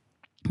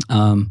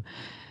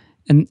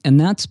 And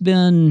that's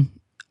been,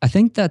 I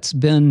think that's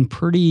been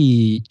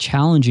pretty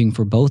challenging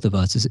for both of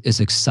us. It's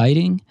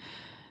exciting,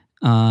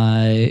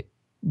 but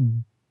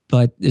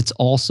it's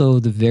also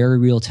the very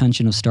real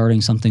tension of starting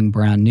something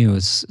brand new.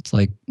 It's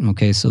like,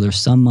 okay, so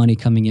there's some money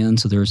coming in,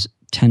 so there's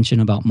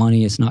tension about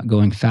money. It's not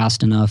going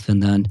fast enough.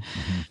 And then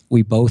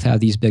we both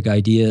have these big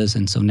ideas.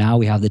 And so now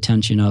we have the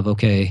tension of,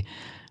 okay,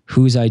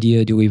 whose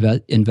idea do we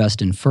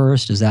invest in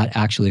first? Is that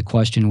actually a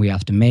question we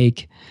have to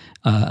make?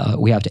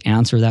 We have to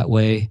answer that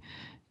way.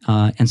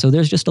 And so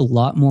there's just a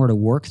lot more to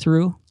work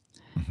through,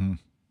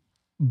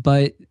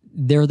 but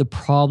they're the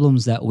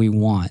problems that we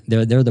want.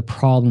 They're the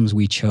problems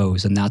we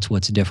chose, and that's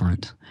what's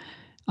different.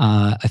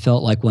 I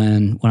felt like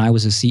when I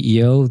was a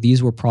CEO,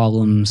 these were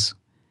problems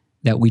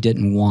that we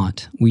didn't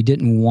want. We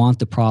didn't want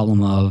the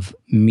problem of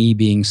me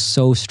being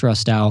so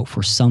stressed out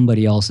for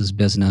somebody else's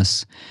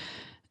business,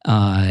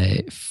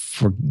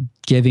 for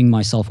giving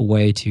myself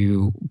away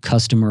to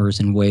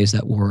customers in ways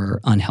that were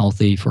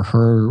unhealthy, for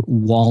her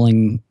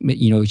walling,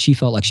 she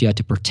felt like she had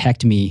to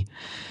protect me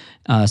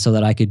so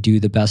that I could do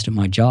the best at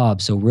my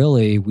job. So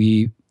really,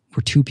 we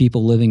were two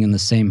people living in the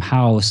same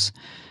house,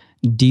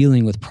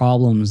 dealing with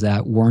problems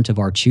that weren't of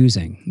our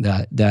choosing,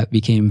 that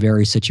became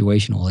very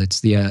situational. It's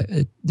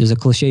there's a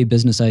cliche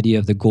business idea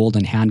of the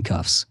golden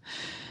handcuffs,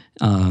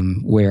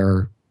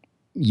 where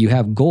you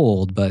have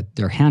gold, but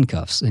they're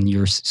handcuffs, and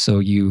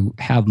you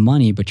have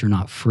money, but you're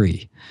not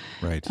free.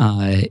 Right.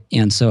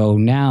 And so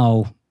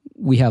now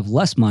we have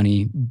less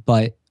money,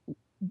 but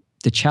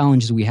the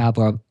challenges we have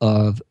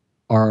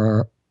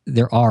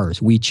they're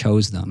ours. We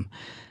chose them,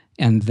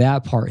 and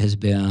that part has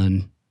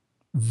been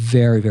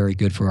very, very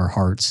good for our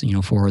hearts.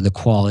 For the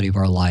quality of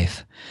our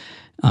life.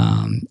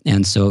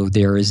 And so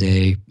there is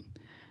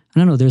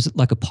there's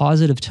like a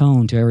positive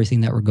tone to everything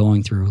that we're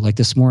going through. Like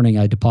this morning,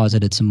 I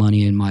deposited some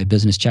money in my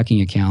business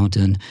checking account,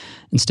 and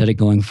instead of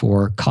going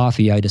for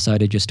coffee, I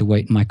decided just to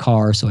wait in my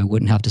car so I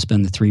wouldn't have to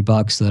spend the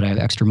 $3 so that I have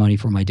extra money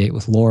for my date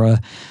with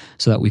Laura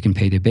so that we can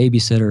pay the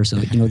babysitter. So,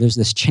 there's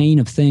this chain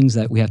of things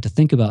that we have to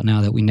think about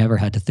now that we never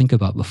had to think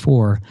about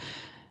before.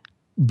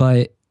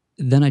 But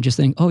then I just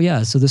think, oh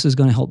yeah, so this is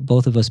going to help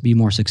both of us be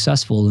more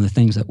successful in the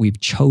things that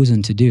we've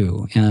chosen to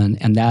do. And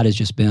that has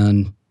just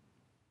been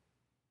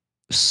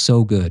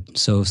so good.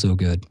 So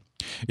good.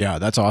 Yeah,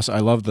 that's awesome. I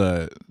love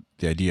the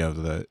idea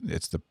of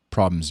it's the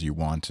problems you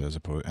want as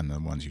opposed and the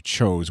ones you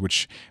chose,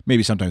 which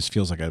maybe sometimes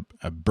feels like a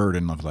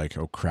burden of like,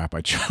 oh crap,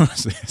 I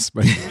chose this.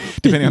 But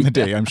depending on the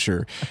day, I'm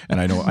sure, and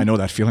I know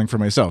that feeling for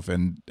myself. But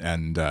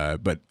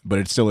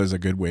it still is a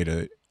good way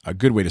to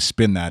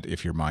spin that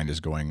if your mind is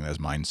going, as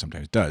mine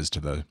sometimes does, to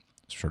the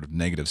sort of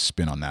negative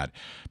spin on that.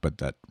 But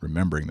that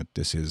remembering that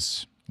this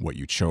is what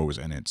you chose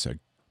and it's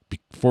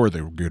for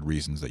the good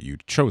reasons that you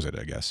chose it,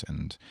 I guess.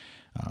 And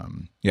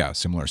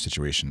similar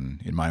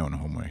situation in my own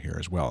home here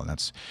as well. And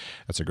that's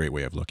a great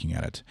way of looking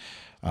at it.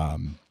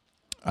 I'm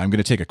going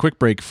to take a quick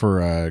break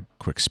for a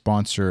quick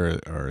sponsor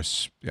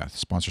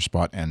sponsor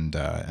spot. And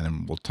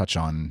then we'll touch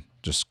on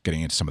just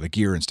getting into some of the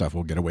gear and stuff.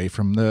 We'll get away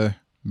from the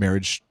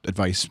marriage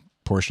advice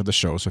portion of the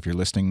show. So if you're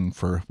listening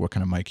for what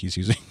kind of mic he's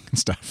using and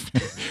stuff,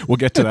 we'll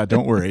get to that.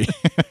 Don't worry.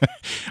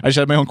 I just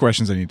have my own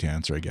questions I need to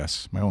answer, I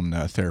guess, my own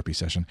therapy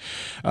session.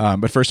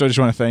 But first, I just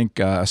want to thank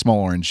A Small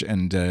Orange.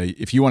 And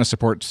if you want to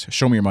support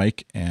Show Me Your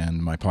Mic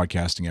and my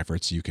podcasting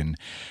efforts, you can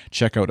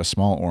check out A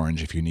Small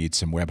Orange if you need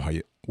some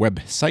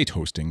website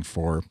hosting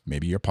for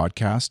maybe your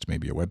podcast,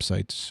 maybe your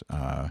website.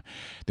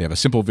 They have a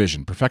simple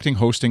vision: perfecting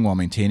hosting while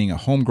maintaining a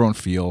homegrown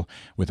feel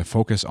with a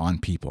focus on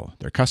people,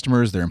 their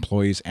customers, their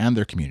employees, and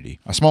their community.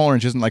 A Small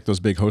Orange isn't like those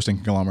big hosting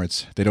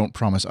conglomerates. They don't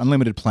promise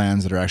unlimited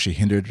plans that are actually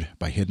hindered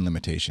by hidden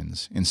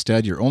limitations.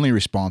 Instead, you're only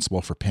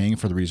responsible for paying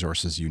for the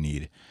resources you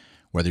need.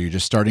 Whether you're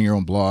just starting your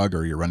own blog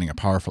or you're running a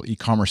powerful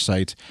e-commerce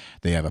site,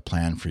 they have a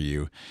plan for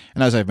you.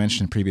 And as I've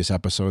mentioned in previous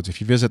episodes,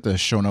 if you visit the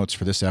show notes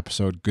for this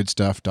episode,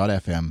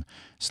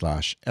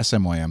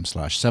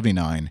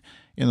 goodstuff.fm/SMYM/79,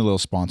 in the little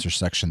sponsor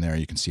section there,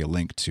 you can see a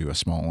link to A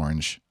Small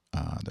Orange,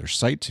 their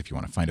site, if you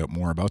want to find out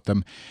more about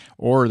them.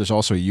 Or there's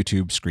also a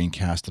YouTube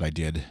screencast that I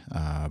did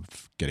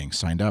of getting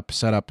signed up,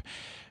 set up,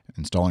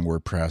 installing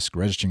WordPress,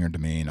 registering your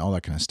domain, all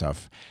that kind of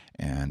stuff,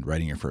 and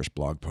writing your first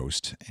blog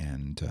post,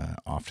 and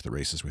off to the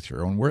races with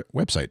your own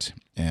website.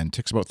 And it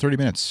takes about 30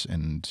 minutes,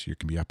 and you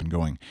can be up and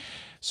going.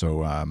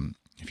 So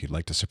if you'd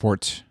like to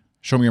support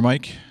Show Me Your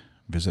Mic,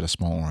 visit A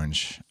Small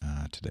Orange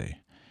today.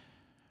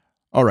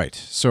 All right,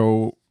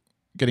 so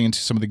getting into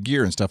some of the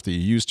gear and stuff that you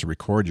use to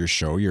record your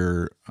show,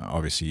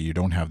 obviously you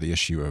don't have the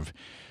issue of,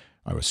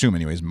 I would assume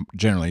anyways,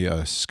 generally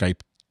a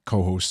Skype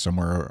co-host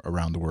somewhere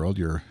around the world.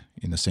 You're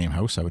in the same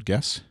house, I would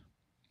guess.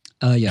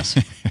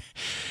 Yes.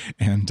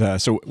 And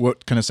so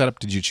what kind of setup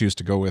did you choose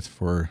to go with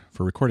for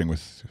recording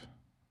with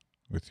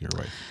your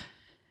wife?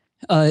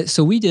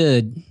 So we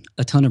did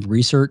a ton of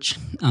research,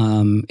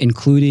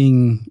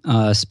 including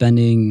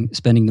spending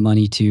the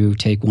money to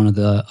take one of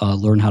the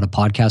Learn How to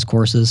Podcast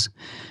courses,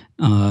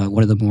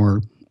 one of the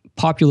more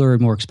popular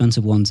and more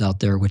expensive ones out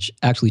there, which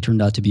actually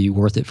turned out to be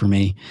worth it for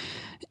me.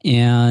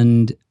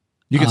 And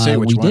you can say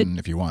which one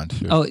if you want.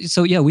 Oh,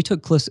 so yeah, we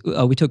took Cliff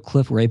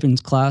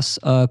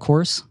Ravensclass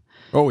course.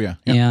 Oh yeah.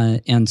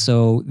 And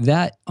so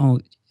that,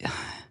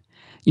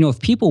 if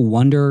people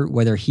wonder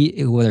whether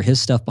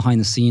his stuff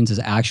behind the scenes is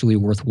actually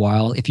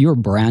worthwhile, if you're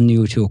brand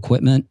new to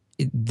equipment,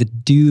 the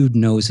dude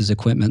knows his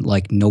equipment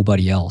like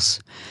nobody else.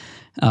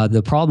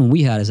 The problem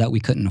we had is that we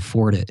couldn't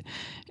afford it.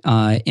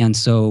 And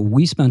so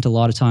we spent a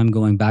lot of time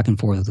going back and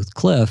forth with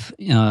Cliff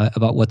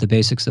about what the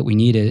basics that we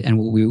needed. And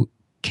what we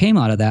came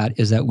out of that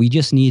is that we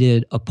just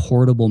needed a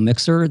portable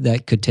mixer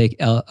that could take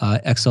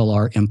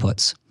XLR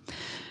inputs.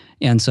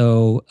 And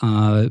so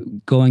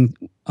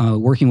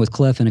working with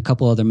Cliff and a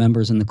couple other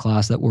members in the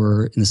class that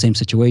were in the same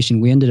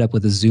situation, we ended up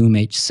with a Zoom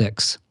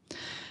H6.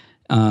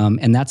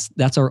 And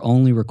that's our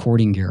only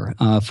recording gear.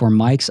 For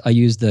mics, I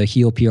used the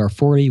Heal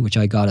PR40, which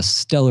I got a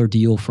stellar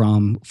deal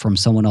from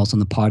someone else on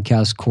the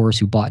podcast course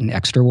who bought an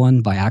extra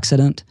one by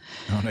accident.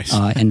 Oh, nice.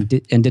 And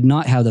did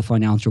not have the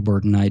financial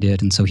burden I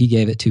did. And so he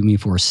gave it to me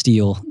for a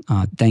steal.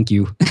 Thank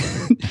you.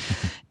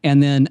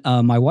 And then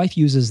my wife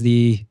uses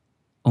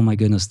oh my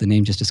goodness, the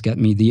name just escaped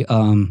me. The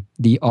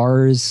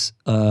Ars,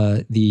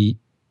 the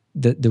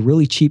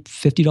really cheap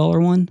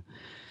 $50 one.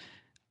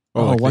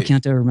 Why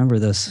can't I remember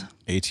this?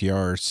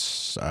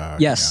 ATRs.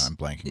 Yes. Yeah, I'm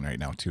blanking right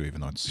now too,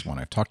 even though it's one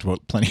I've talked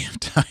about plenty of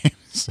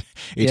times.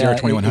 ATR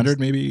 2100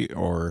 maybe,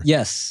 or?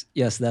 Yes,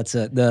 that's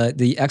it.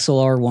 The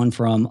XLR one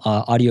from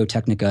Audio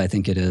Technica, I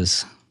think it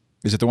is.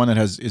 Is it the one that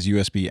is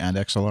USB and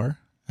XLR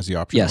as the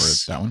option?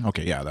 Yes. Or that one?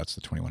 Okay, yeah, that's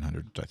the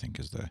 2100, I think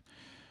is the,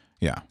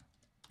 yeah,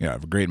 a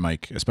great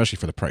mic, especially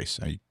for the price.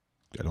 I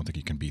don't think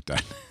you can beat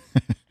that.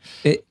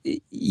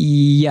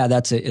 Yeah,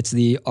 that's it. It's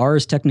the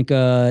Ars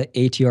Technica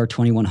ATR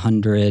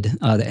 2100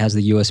 that has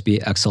the USB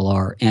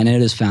XLR, and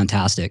it is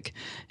fantastic.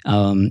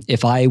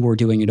 If I were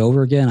doing it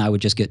over again, I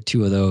would just get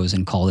 2 of those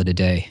and call it a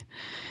day.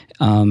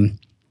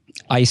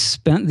 I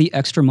spent the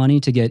extra money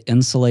to get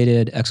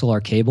insulated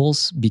XLR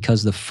cables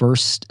because the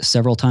first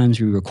several times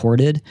we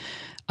recorded,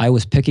 I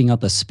was picking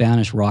up a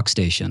Spanish rock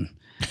station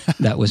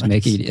that was nice.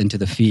 Making it into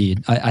the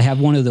feed. I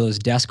have one of those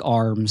desk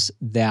arms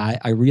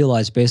that I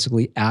realized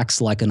basically acts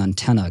like an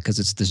antenna because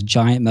it's this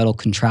giant metal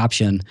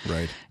contraption.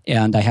 Right.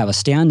 And I have a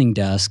standing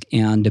desk,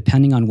 and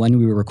depending on when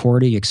we were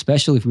recording,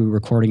 especially if we were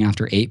recording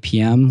after 8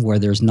 p.m. where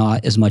there's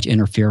not as much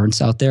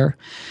interference out there,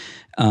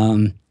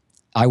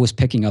 I was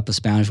picking up a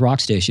Spanish rock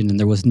station, and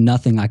there was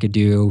nothing I could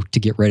do to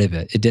get rid of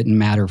it. It didn't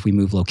matter if we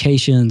moved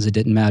locations. It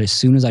didn't matter. As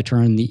soon as I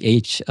turned the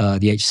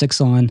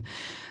H6 on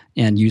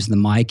and used the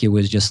mic, it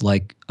was just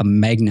like a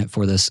magnet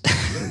for this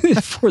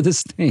for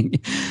this thing.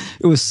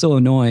 It was so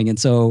annoying. And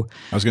so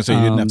I was going to say,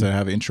 you didn't have to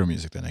have intro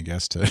music then, I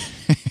guess.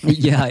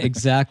 Yeah,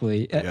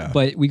 exactly. Yeah.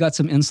 But we got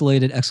some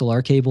insulated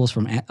XLR cables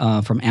from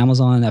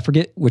Amazon. I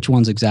forget which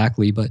ones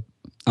exactly, but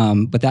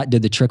that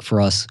did the trick for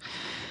us.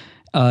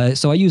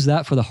 So I use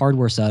that for the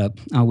hardware setup.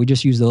 We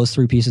just use those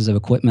 3 pieces of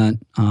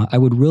equipment. I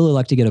would really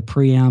like to get a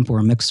preamp or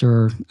a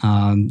mixer.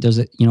 I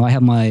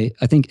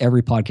think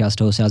every podcast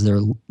host has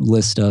their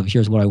list of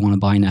here's what I want to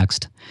buy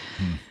next.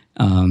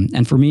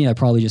 And for me, I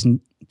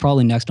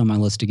probably next on my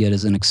list to get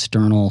is an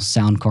external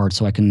sound card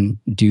so I can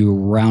do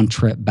round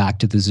trip back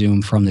to the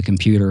Zoom from the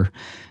computer,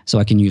 so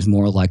I can use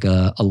more like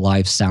a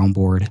live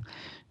soundboard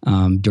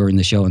during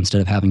the show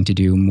instead of having to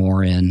do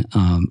more in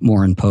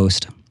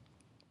post.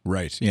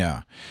 Right.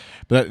 Yeah.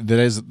 But that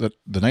is the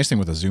nice thing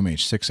with the Zoom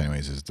H6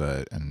 anyways is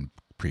and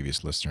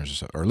previous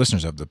listeners or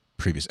listeners of the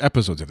previous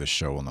episodes of this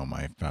show will know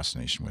my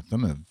fascination with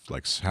them of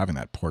like having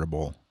that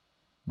portable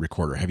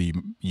recorder. Have you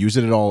used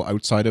it at all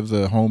outside of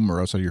the home or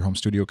outside of your home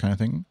studio kind of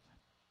thing?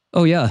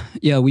 Oh yeah.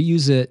 Yeah. We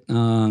use it.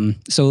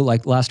 So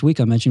like last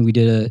week I mentioned we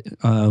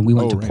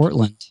went to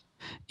Portland,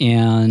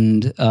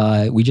 and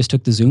we just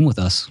took the Zoom with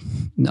us,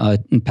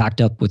 and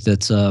packed up with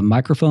its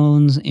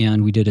microphones,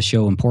 and we did a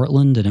show in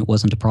Portland, and it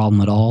wasn't a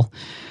problem at all.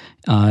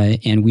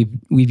 And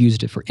we've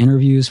used it for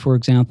interviews, for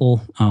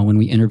example, when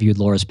we interviewed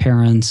Laura's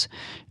parents.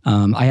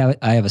 I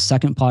have a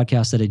second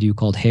podcast that I do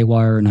called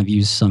Haywire, and I've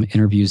used some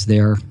interviews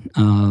there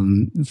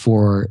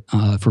for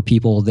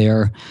people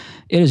there.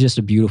 It is just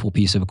a beautiful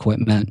piece of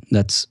equipment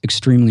that's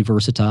extremely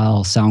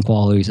versatile. Sound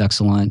quality is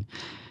excellent.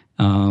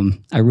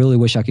 I really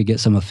wish I could get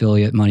some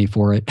affiliate money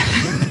for it.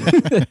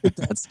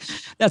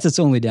 That's its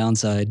only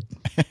downside.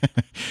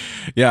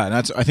 Yeah, and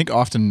that's I think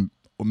often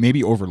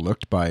maybe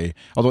overlooked by,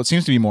 although it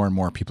seems to be more and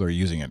more people are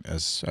using it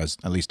as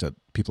at least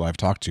people I've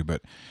talked to,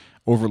 but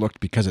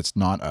overlooked because it's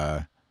not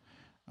a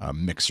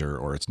mixer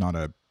or it's not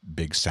a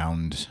big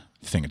sound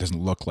thing. It doesn't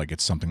look like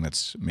it's something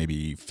that's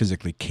maybe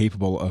physically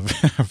capable of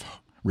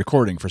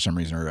recording for some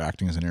reason or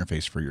acting as an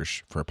interface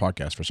for a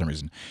podcast for some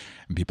reason,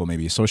 and people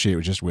maybe associate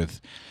it just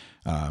with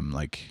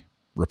like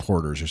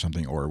reporters or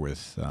something, or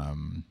with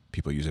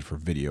people use it for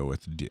video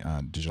with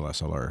digital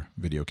SLR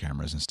video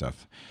cameras and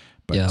stuff.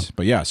 But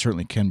yeah, it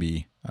certainly can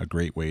be a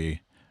great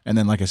way. And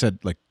then, like I said,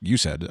 like you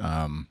said,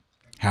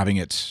 having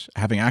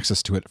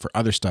access to it for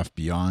other stuff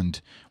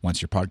beyond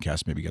once your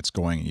podcast maybe gets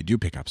going and you do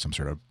pick up some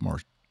sort of more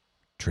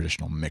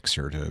traditional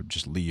mixer to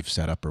just leave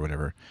set up or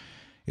whatever,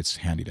 it's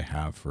handy to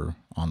have for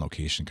on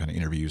location kind of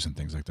interviews and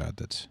things like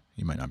that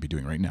you might not be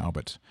doing right now,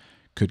 but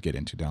could get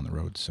into down the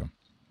road. So.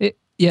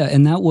 Yeah,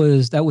 and that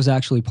was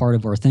actually part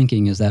of our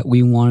thinking, is that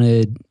we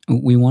wanted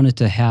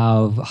to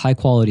have high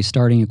quality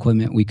starting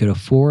equipment we could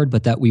afford,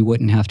 but that we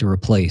wouldn't have to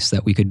replace,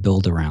 that we could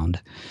build around.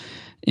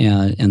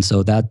 And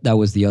so that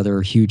was the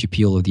other huge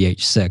appeal of the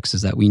H6,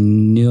 is that we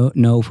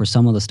know for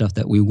some of the stuff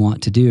that we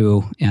want to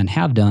do and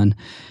have done,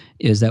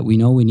 is that we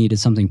know we needed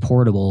something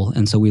portable,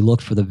 and so we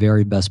looked for the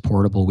very best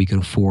portable we could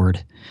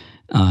afford,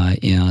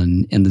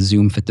 and the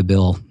Zoom fit the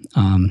bill.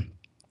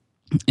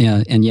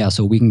 And yeah,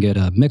 so we can get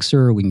a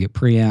mixer, we can get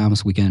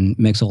preamps, we can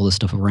mix all this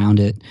stuff around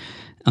it,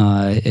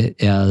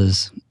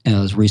 as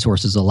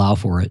resources allow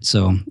for it.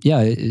 So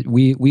yeah,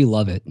 we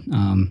love it.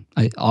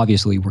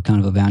 Obviously, we're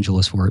kind of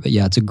evangelists for it, but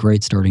yeah, it's a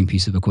great starting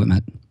piece of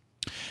equipment.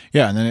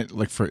 Yeah, and then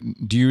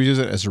do you use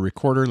it as a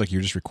recorder? Like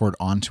you just record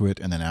onto it,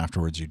 and then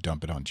afterwards you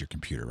dump it onto your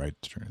computer, right,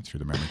 through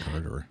the memory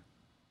card, or?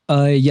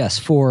 Yes,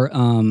 for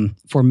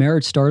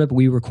Marriage Startup,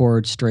 we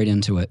record straight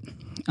into it.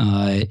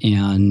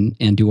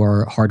 And do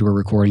our hardware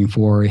recording.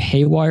 For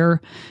Haywire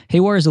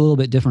is a little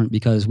bit different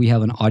because we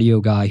have an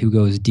audio guy who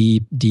goes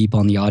deep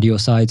on the audio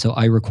side. So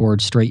I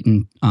record straight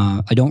in.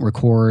 I don't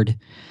record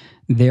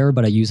there,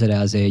 but I use it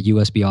as a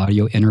USB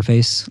audio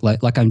interface,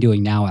 like I'm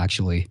doing now,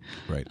 actually.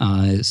 Right.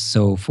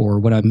 So for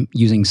when I'm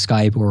using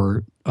Skype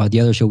or the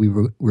other show, we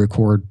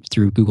record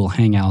through Google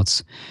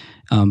Hangouts.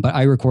 But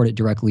I record it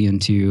directly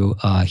into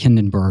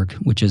Hindenburg,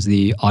 which is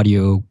the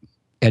audio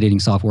editing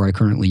software I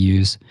currently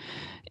use,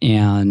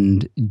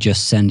 and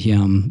just send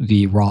him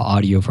the raw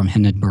audio from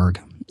Hindenburg,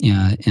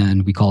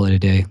 and we call it a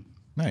day.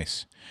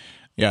 Nice.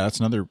 Yeah, that's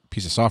another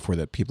piece of software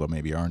that people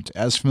maybe aren't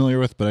as familiar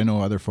with, but I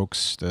know other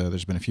folks,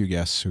 there's been a few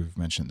guests who've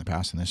mentioned in the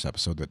past in this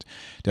episode that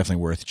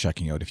definitely worth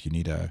checking out if you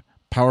need a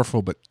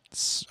powerful, but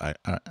I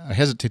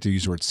hesitate to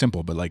use the word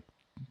simple, but like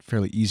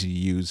fairly easy to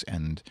use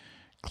and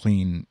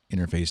clean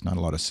interface, not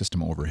a lot of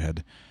system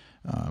overhead.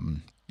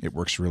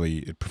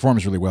 It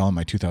performs really well on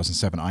my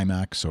 2007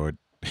 iMac, so it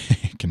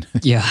can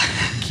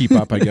keep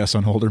up, I guess,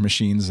 on older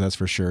machines, that's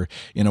for sure,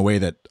 in a way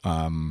that,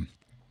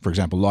 for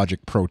example, Logic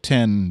Pro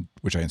 10,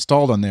 which I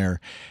installed on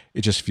there,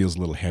 it just feels a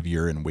little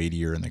heavier and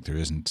weightier, and like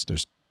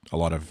there's a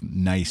lot of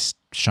nice,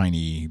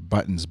 shiny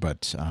buttons,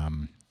 but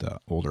the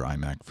older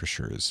iMac for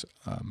sure is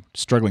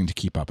struggling to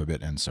keep up a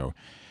bit, and so,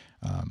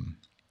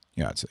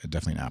 yeah, it's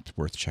definitely an app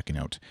worth checking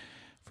out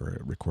for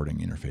a recording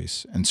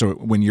interface. And so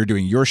when you're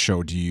doing your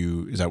show,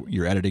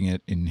 you're editing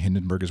it in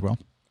Hindenburg as well?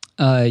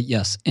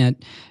 Yes. And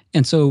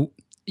so,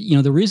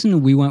 the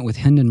reason we went with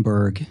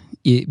Hindenburg,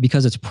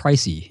 because it's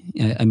pricey.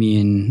 I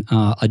mean,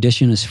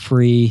 Audition is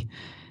free,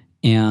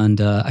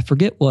 and I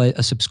forget what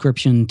a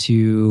subscription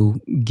to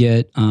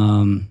get.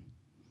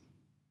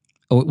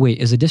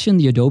 Is Audition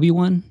the Adobe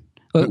one?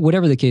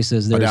 Whatever the case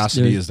is,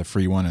 Audacity is the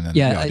free one, and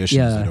then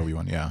Audition is the Adobe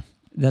one. Yeah.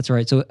 That's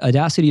right. So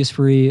Audacity is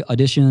free.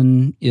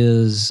 Audition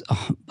is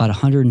about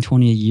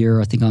 $120 a year,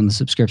 I think, on the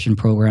subscription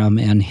program.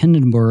 And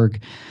Hindenburg,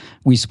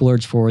 we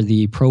splurged for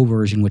the pro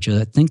version, which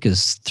I think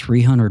is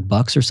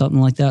 $300 or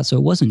something like that. So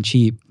it wasn't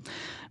cheap.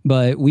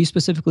 But we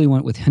specifically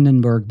went with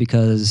Hindenburg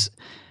because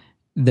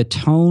the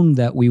tone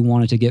that we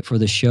wanted to get for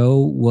the show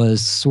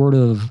was sort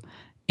of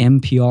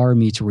NPR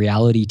meets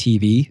reality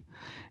TV,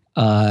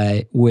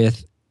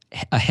 with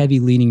a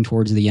heavy leaning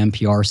towards the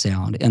NPR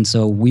sound. And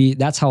so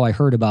that's how I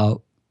heard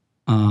about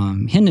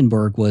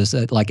Hindenburg, was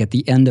like at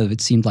the end of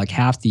it seemed like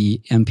half the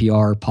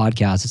NPR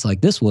podcast, it's like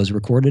this was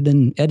recorded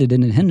and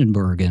edited in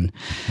Hindenburg,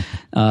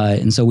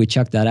 and so we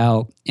checked that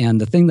out.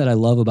 And the thing that I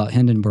love about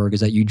Hindenburg is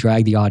that you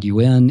drag the audio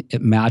in,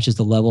 it matches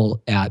the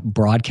level at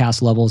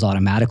broadcast levels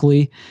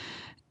automatically,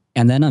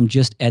 and then I'm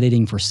just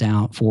editing for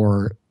sound,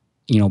 for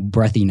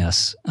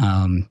breathiness,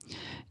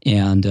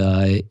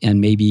 and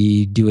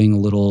maybe doing a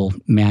little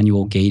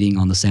manual gating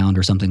on the sound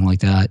or something like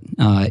that,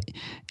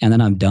 and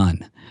then I'm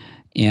done.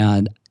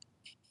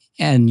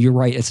 And you're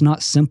right, it's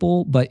not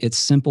simple, but it's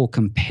simple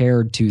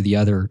compared to the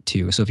other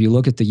two. So if you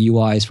look at the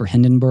UIs for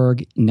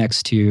Hindenburg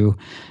next to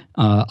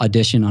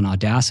Audition on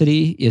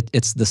Audacity,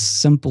 it's the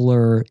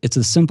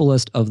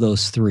simplest of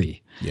those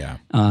three. Yeah.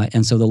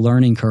 And so the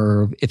learning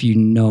curve, if you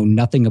know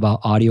nothing about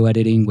audio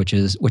editing, which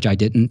I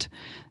didn't,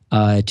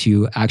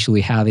 to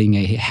actually having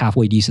a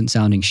halfway decent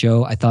sounding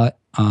show, I thought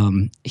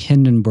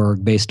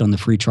Hindenburg, based on the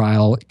free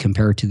trial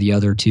compared to the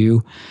other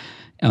two,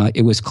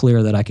 it was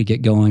clear that I could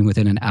get going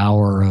within an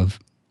hour of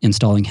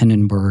installing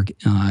Hindenburg,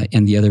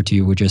 and the other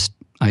two were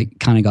I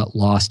kind of got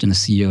lost in a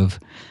sea of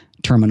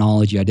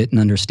terminology I didn't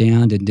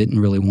understand and didn't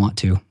really want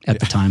to at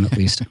the time, at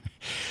least.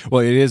 Well,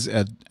 it is,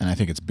 and I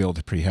think it's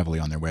built pretty heavily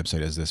on their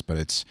website as this, but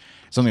it's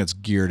something that's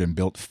geared and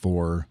built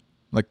for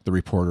like the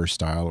reporter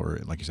style,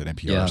 or like you said,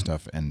 NPR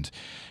stuff, and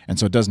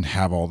so it doesn't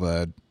have all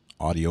the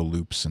audio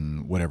loops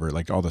and whatever,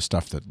 like all the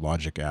stuff that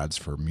Logic adds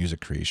for music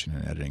creation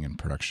and editing and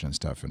production and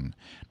stuff,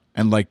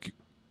 and like.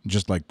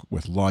 Just like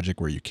with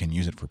Logic, where you can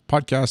use it for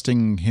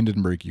podcasting,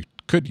 Hindenburg you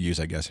could use,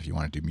 I guess, if you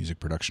want to do music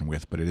production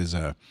with, but it is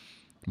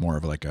more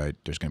of like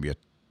there's going to be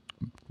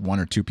one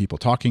or two people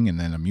talking and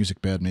then a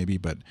music bed maybe,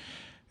 but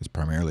it's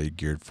primarily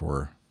geared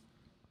for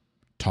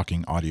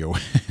talking audio,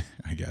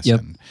 I guess. Yep.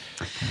 And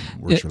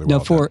works really well.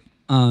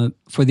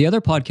 For the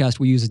other podcast,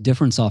 we use a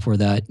different software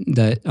that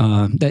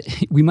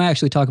we might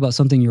actually talk about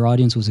something your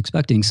audience was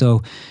expecting.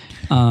 So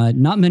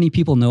not many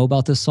people know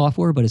about this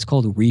software, but it's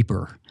called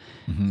Reaper.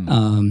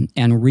 Mm-hmm.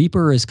 And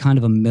Reaper is kind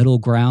of a middle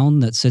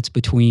ground that sits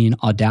between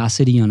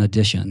Audacity and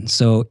Audition.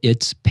 So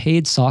it's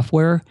paid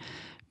software,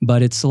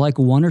 but it's like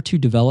one or two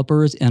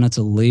developers, and it's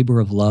a labor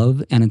of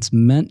love, and it's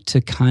meant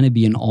to kind of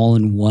be an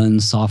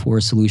all-in-one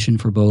software solution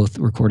for both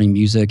recording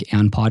music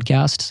and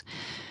podcasts.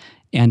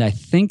 And I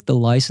think the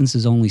license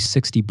is only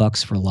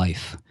 $60 for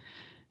life.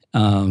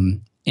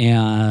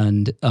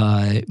 And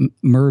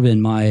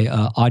Mervin, my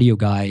audio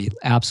guy,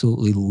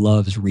 absolutely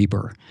loves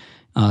Reaper.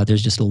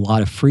 There's just a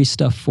lot of free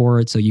stuff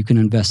for it, so you can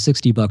invest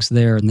 $60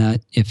 there. And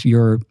that if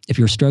you're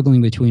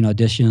struggling between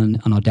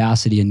Audition and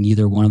Audacity, and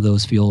neither one of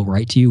those feel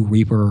right to you,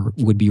 Reaper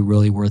would be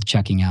really worth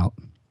checking out.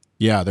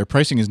 Yeah, their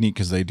pricing is neat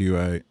because they do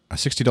a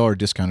 $60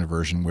 discounted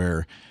version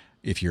where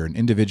if you're an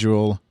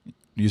individual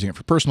using it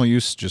for personal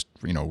use, just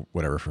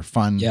whatever, for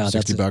fun,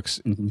 $60.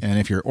 Mm-hmm. And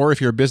if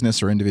you're a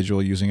business or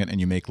individual using it and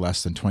you make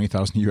less than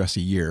 $20,000 US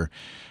a year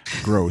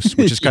gross,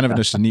 which is kind of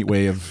just a neat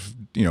way of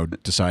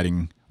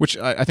deciding, which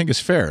I think is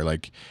fair.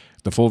 Like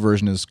the full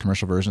version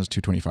commercial version is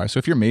 $225. So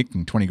if you're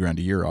making $20,000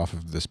 a year off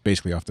of this,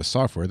 basically off this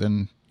software,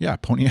 then yeah,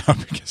 pony up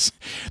because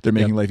they're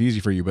making life easy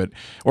for you.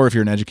 Or if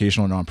you're an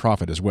educational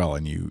nonprofit as well,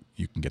 and you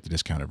can get the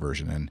discounted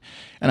version, and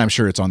I'm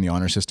sure it's on the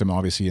honor system,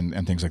 obviously,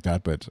 and things like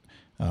that. But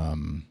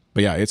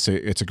yeah, it's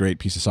a great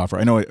piece of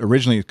software. I know it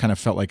originally kind of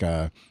felt like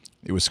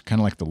it was kind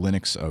of like the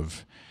Linux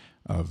of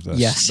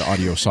the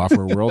audio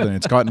software world, and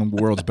it's gotten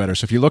worlds better.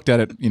 So if you looked at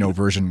it,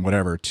 version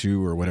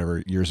 2 or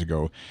whatever years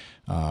ago,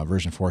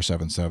 version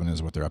 4.7.7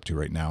 is what they're up to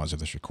right now as of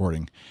this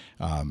recording.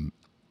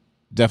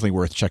 Definitely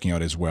worth checking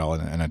out as well.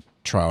 And a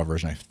trial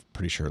version, I'm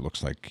pretty sure it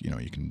looks like you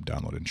can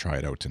download it and try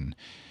it out, and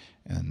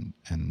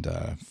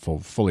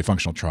fully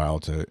functional trial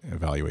to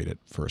evaluate it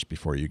first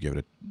before you give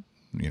it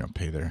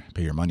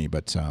pay your money.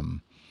 But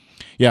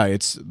yeah,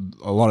 it's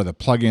a lot of the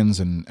plugins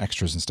and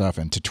extras and stuff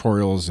and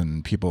tutorials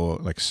and people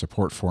like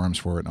support forums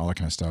for it and all that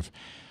kind of stuff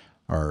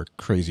are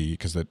crazy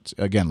because that,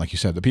 again, like you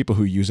said, the people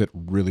who use it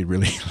really,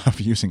 really love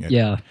using it.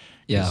 Yeah.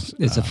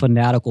 It's a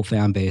fanatical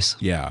fan base.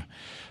 Yeah.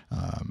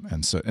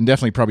 And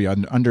definitely probably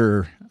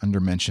under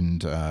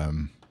mentioned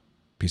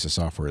piece of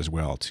software as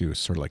well, too,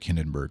 sort of like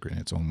Hindenburg in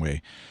its own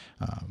way,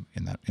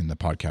 in the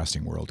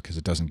podcasting world, because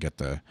it doesn't get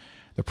the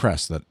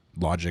press that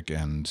Logic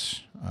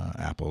and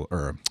Apple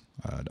or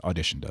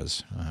Audition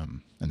does,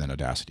 and then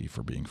Audacity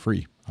for being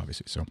free,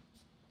 obviously. So,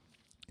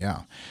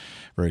 yeah,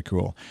 very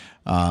cool.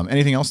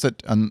 Anything else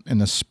that in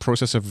this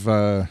process of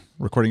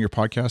recording your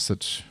podcast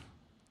that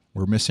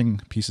we're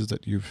missing, pieces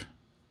that you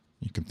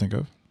can think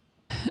of?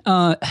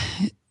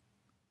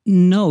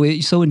 No.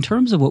 So in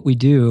terms of what we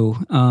do,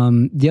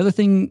 the other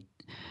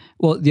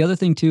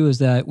thing too is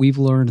that we've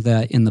learned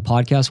that in the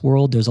podcast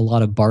world, there's a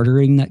lot of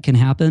bartering that can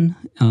happen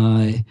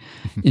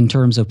in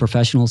terms of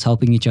professionals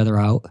helping each other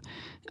out.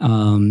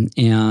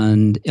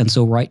 And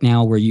so right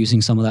now we're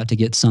using some of that to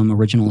get some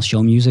original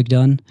show music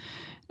done.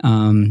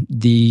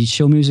 The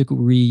show music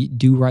we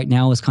do right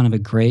now is kind of a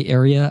gray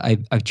area.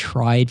 I've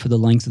tried for the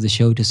length of the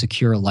show to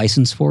secure a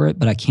license for it,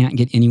 but I can't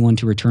get anyone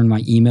to return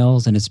my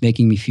emails, and it's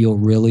making me feel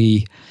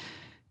really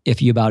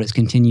iffy about its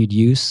continued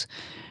use.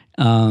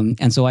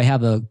 And so I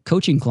have a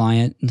coaching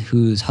client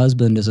whose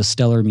husband is a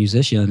stellar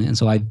musician, and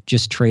so I've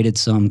just traded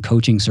some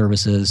coaching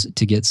services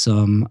to get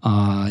some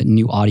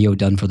new audio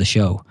done for the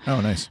show. Oh,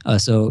 nice.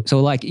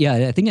 So I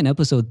think in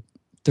episode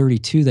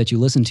 32 that you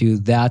listen to,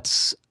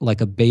 that's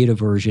like a beta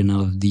version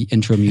of the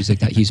intro music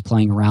that he's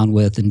playing around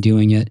with and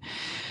doing it.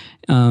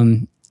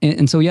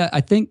 And so, yeah,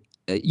 I think,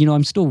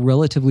 I'm still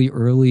relatively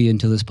early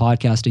into this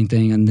podcasting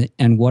thing.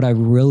 And what I've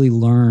really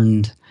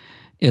learned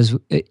is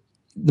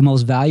the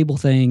most valuable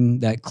thing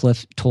that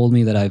Cliff told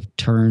me that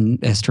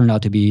has turned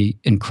out to be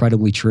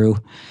incredibly true.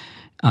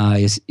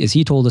 Is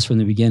he told us from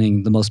the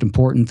beginning, the most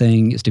important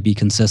thing is to be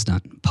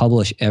consistent.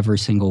 Publish every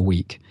single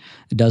week.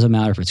 It doesn't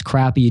matter if it's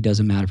crappy. It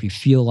doesn't matter if you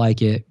feel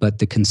like it. But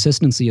the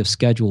consistency of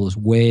schedule is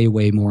way,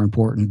 way more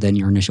important than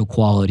your initial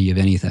quality of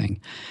anything.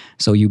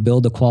 So you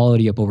build the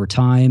quality up over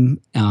time,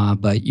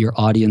 but your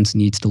audience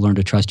needs to learn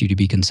to trust you to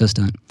be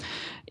consistent.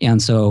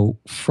 And so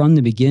from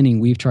the beginning,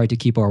 we've tried to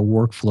keep our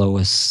workflow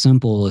as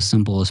simple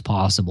as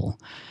possible.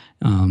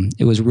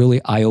 It was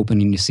really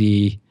eye-opening to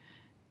see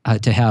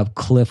to have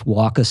Cliff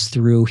walk us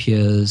through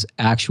his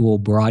actual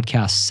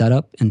broadcast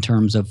setup in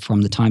terms of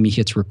from the time he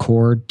hits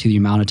record to the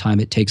amount of time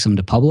it takes him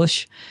to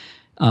publish.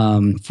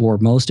 For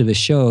most of his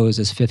shows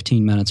is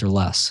 15 minutes or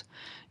less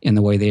in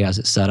the way they has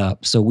it set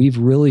up. So we've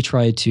really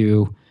tried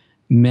to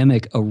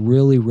mimic a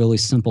really, really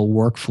simple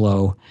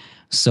workflow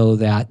so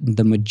that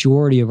the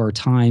majority of our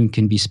time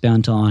can be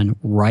spent on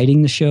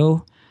writing the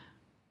show,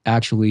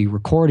 actually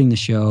recording the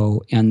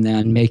show, and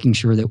then making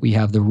sure that we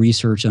have the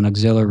research and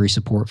auxiliary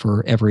support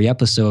for every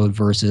episode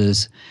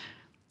versus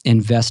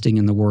investing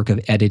in the work of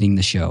editing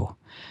the show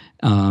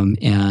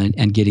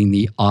and getting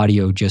the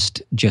audio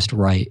just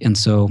right. And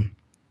so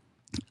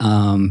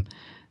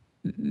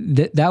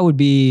that would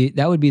be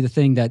the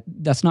thing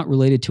that's not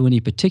related to any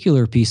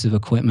particular piece of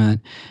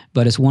equipment,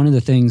 but it's one of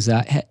the things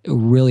that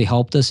really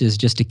helped us is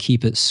just to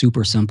keep it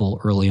super simple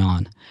early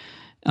on.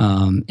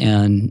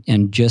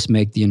 And just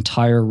make the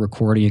entire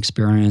recording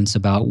experience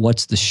about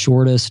what's the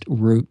shortest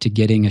route to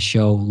getting a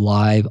show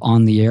live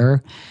on the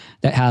air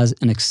that has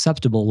an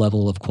acceptable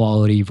level of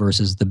quality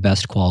versus the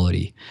best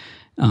quality.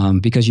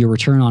 Because your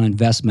return on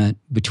investment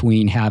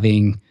between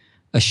having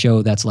a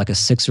show that's like a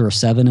 6 or a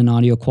 7 in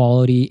audio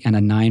quality and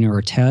a 9 or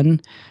a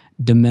 10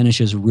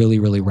 diminishes really,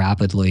 really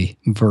rapidly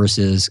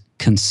versus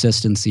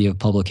consistency of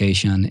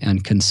publication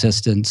and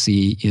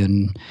consistency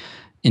in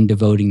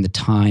devoting the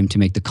time to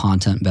make the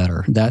content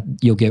better. That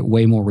you'll get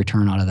way more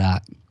return out of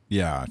that.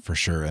 Yeah, for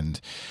sure. And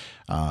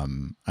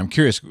I'm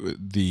curious,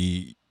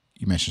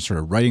 you mentioned sort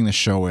of writing the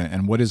show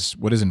and what is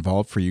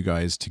involved for you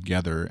guys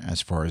together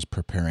as far as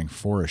preparing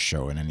for a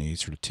show, and any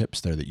sort of tips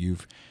there that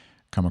you've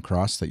come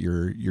across that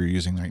you're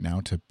using right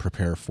now to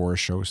prepare for a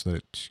show so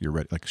that you're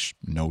ready, like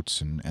notes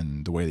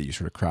and the way that you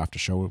sort of craft a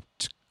show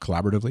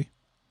collaboratively?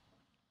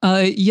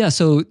 Yeah,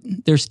 so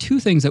there's 2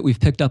 things that we've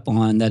picked up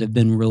on that have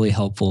been really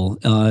helpful.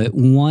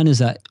 One is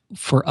that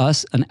for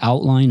us, an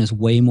outline is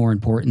way more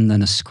important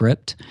than a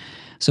script.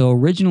 So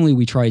originally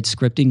we tried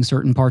scripting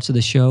certain parts of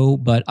the show,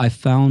 but I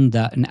found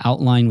that an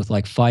outline with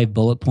like 5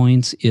 bullet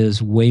points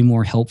is way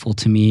more helpful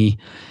to me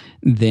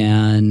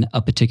than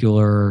a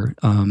particular,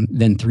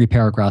 than 3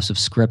 paragraphs of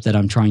script that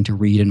I'm trying to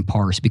read and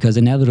parse, because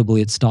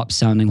inevitably it stops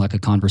sounding like a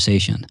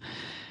conversation.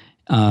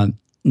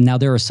 Now,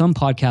 there are some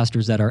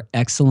podcasters that are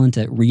excellent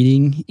at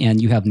reading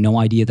and you have no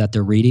idea that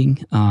they're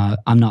reading.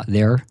 I'm not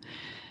there.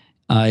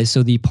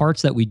 So the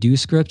parts that we do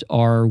script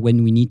are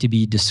when we need to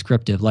be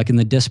descriptive. Like in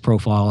the disc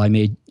profile I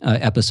made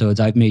episodes,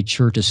 I've made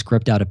sure to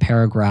script out a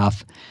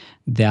paragraph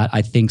that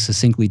I think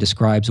succinctly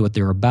describes what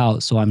they're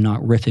about, so I'm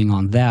not riffing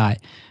on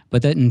that.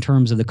 But then in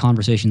terms of the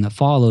conversation that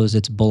follows,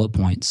 it's bullet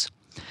points.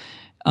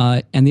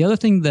 And the other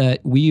thing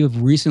that we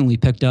have recently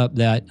picked up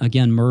that,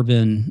 again,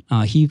 Mervin,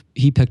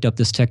 he picked up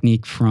this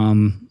technique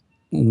from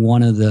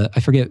one of I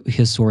forget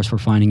his source for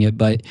finding it,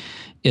 but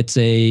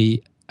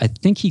I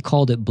think he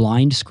called it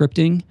blind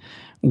scripting,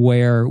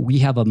 where we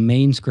have a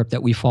main script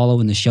that we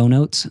follow in the show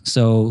notes.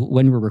 So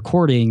when we're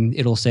recording,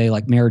 it'll say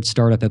like Marriage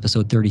Startup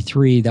episode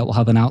 33, that will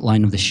have an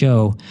outline of the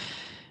show.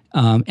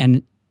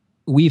 And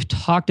we've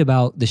talked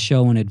about the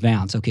show in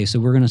advance. Okay, so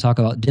we're going to talk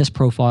about disc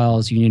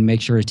profiles. You need to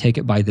make sure to take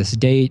it by this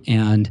date.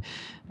 And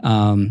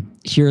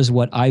here's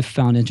what I've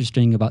found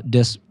interesting about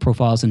disc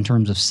profiles in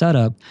terms of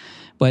setup.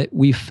 But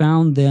we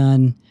found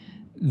then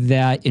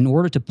that in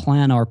order to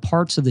plan our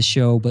parts of the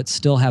show but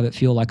still have it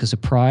feel like a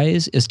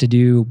surprise is to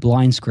do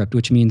blind script,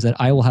 which means that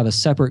I will have a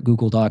separate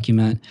Google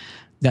document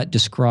that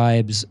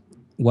describes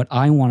what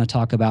I want to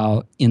talk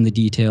about in the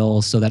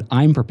details so that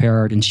I'm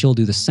prepared, and she'll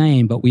do the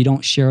same, but we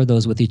don't share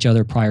those with each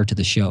other prior to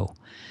the show.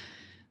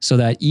 So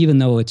that even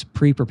though it's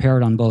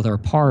pre-prepared on both our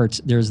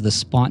parts, there's the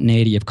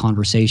spontaneity of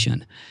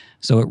conversation.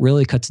 So it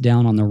really cuts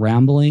down on the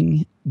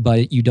rambling,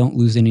 but you don't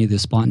lose any of the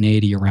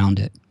spontaneity around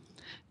it.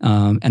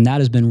 And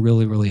that has been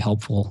really, really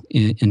helpful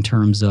in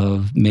terms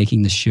of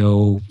making the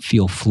show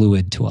feel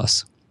fluid to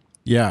us.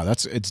 Yeah,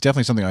 it's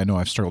definitely something I know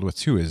I've struggled with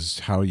too, is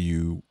how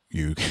you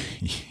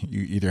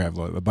either have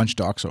a bunch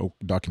of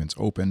documents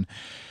open,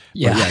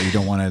 but you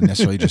don't want to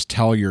necessarily just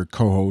tell your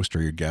co-host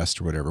or your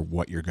guest or whatever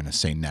what you're going to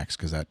say next,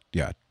 because that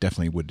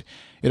definitely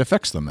it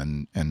affects them,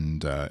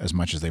 and as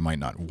much as they might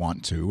not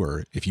want to,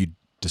 or if you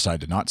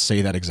decide to not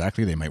say that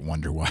exactly, they might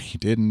wonder why you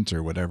didn't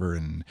or whatever,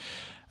 and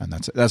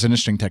that's an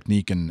interesting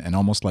technique, and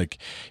almost like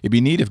it'd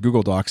be neat if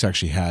Google Docs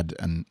actually had,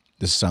 and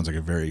this sounds like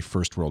a very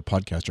first world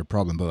podcaster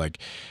problem, but like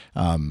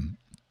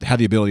had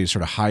the ability to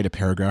sort of hide a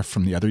paragraph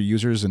from the other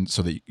users, and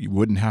so that you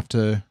wouldn't have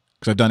to,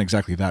 because I've done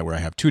exactly that, where I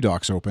have two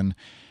docs open,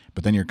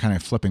 but then you're kind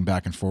of flipping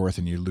back and forth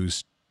and you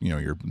lose,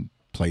 your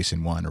place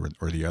in one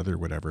or the other,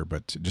 whatever.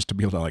 But just to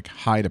be able to like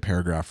hide a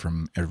paragraph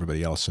from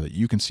everybody else so that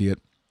you can see it,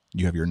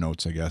 you have your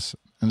notes, I guess.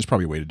 And there's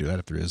probably a way to do that.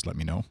 If there is, let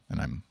me know. And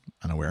I'm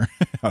unaware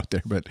out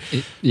there, but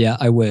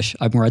I wish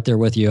I'm right there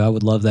with you. I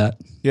would love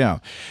that. Yeah.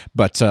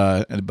 But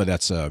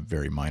that's a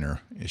very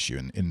minor issue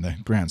in the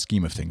grand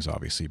scheme of things,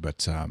 obviously.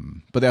 But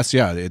that's,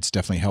 it's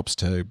definitely helps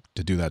to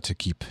do that, to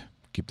keep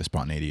the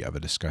spontaneity of a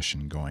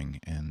discussion going.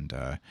 And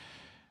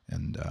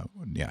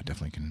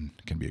definitely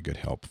can be a good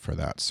help for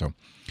that. So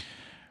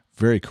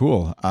very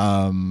cool.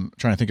 Trying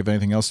to think of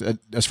anything else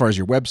as far as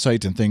your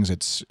website and things.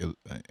 It's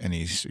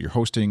your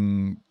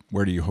hosting.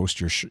 Where do you host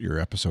your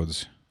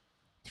episodes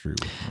through?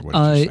 Or what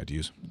did you decide to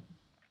use?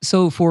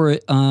 So for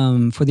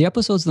the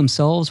episodes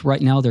themselves,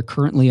 right now they're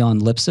currently on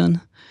Libsyn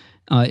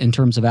in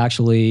terms of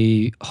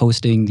actually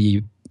hosting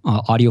the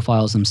audio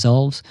files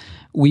themselves.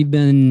 We've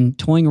been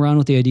toying around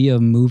with the idea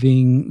of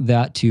moving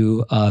that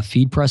to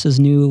FeedPress's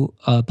new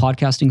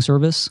podcasting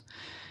service.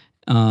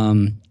 They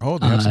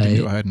have something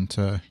new. I hadn't.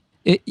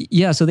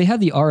 So they have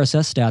the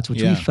RSS stats,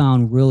 which we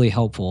found really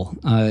helpful.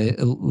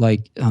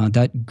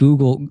 That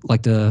Google,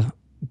 the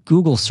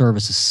Google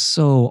service is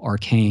so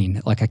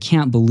arcane. Like, I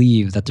can't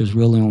believe that there's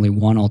really only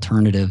one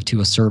alternative to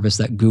a service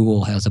that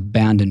Google has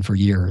abandoned for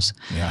years.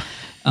 Yeah.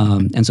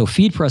 And so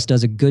FeedPress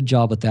does a good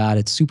job with that.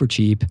 It's super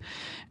cheap.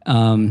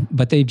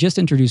 But they've just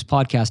introduced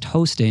podcast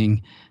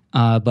hosting,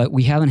 but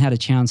we haven't had a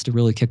chance to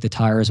really kick the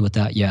tires with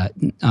that yet.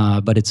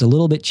 But it's a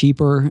little bit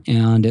cheaper,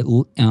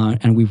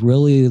 and we've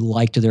really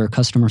liked their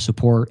customer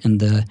support and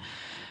the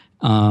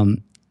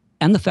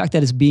fact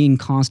that it's being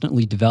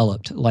constantly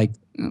developed. Like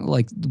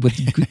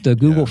with the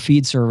Google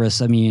Feed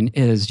service, I mean,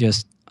 it is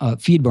just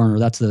FeedBurner.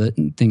 That's the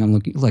thing I'm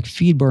looking like.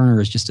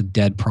 FeedBurner is just a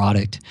dead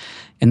product,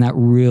 and that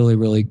really,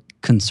 really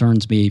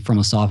concerns me from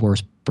a software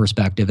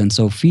perspective. And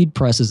so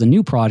FeedPress is a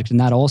new product, and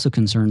that also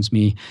concerns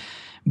me.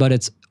 But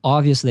it's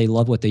obvious they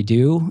love what they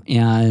do,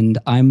 and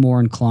I'm more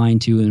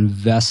inclined to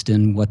invest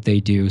in what they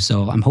do.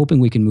 So I'm hoping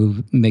we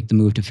can make the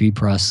move to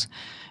FeedPress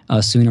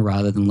sooner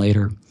rather than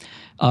later.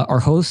 Our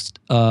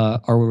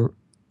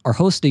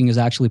hosting is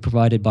actually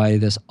provided by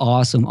this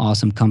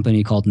awesome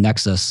company called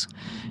Nexus.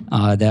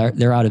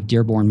 They're out of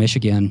Dearborn,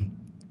 Michigan.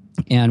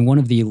 And one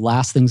of the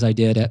last things I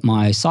did at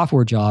my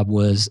software job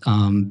was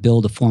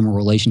build a formal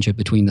relationship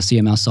between the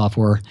CMS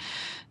software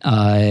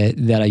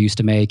that I used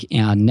to make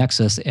and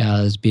Nexus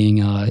as being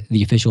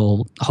the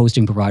official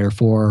hosting provider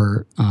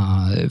for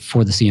the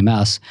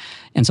CMS.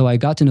 And so I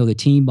got to know the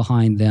team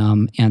behind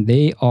them, and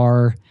they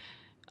are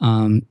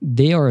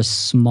a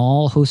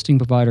small hosting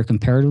provider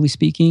comparatively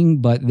speaking,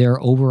 but they're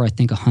over, I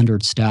think,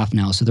 100 staff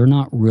now. So they're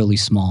not really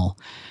small.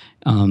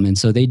 And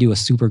so they do a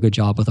super good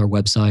job with our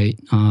website.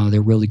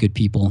 They're really good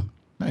people.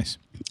 Nice.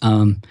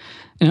 And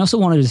I also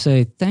wanted to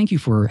say thank you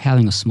for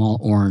having a small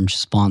orange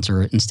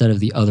sponsor instead of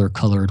the other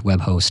colored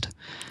web host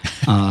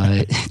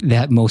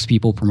that most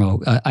people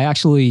promote. I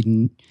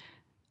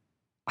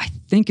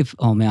think this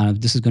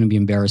is going to be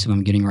embarrassing if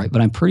I'm getting right,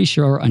 but I'm pretty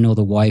sure I know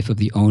the wife of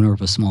the owner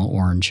of A Small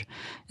Orange.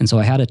 And so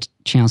I had a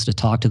chance to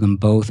talk to them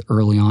both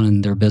early on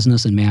in their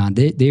business, and man,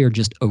 they are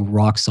just a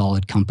rock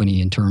solid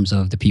company in terms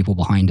of the people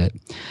behind it.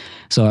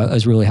 So I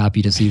was really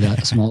happy to see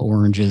that A Small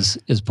Orange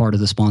is part of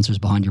the sponsors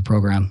behind your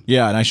program.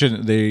 Yeah, and I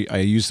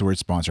use the word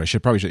sponsor.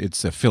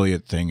 It's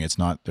affiliate thing.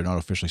 They're not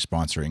officially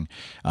sponsoring.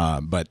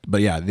 But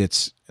yeah,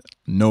 there's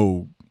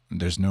no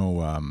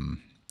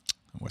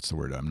what's the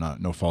word?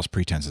 No false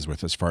pretenses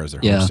with as far as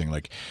their hosting.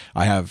 Like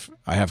I have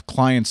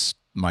clients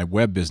my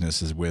web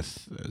business is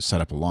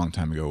set up a long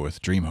time ago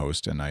with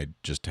DreamHost, and I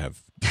just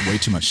have way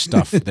too much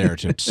stuff there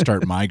to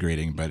start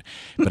migrating. But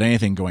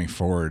anything going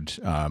forward,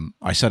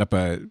 I set up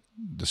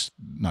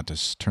not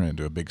to turn it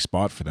into a big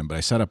spot for them, but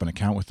I set up an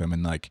account with them,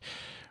 and like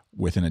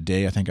within a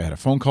day, I think I had a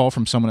phone call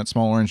from someone at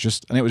Small Orange,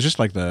 and it was just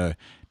like the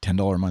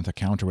 $10 a month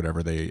account or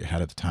whatever they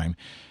had at the time.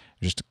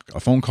 Just a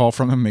phone call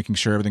from him, making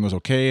sure everything was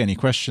okay. Any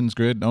questions?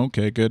 Good.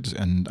 Okay, good.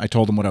 And I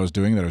told them what I was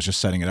doing, that I was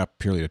just setting it up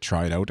purely to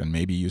try it out and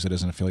maybe use it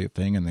as an affiliate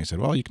thing. And they said,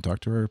 well, you can talk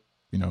to her,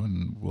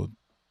 and we'll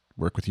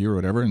work with you or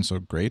whatever. And so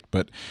great.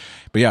 But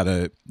yeah,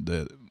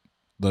 the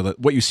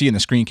what you see in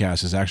the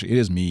screencast is it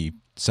is me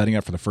setting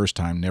up for the first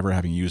time, never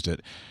having used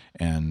it,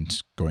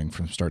 and going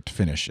from start to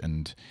finish.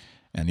 And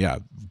yeah,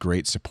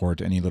 great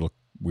support. Any little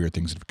weird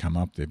things that have come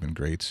up, they've been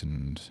great.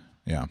 And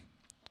yeah,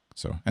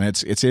 so, and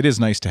it is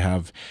nice to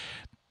have.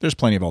 There's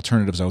plenty of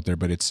alternatives out there,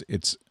 but it's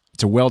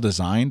a well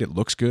designed. It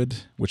looks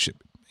good, which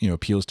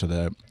appeals to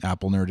the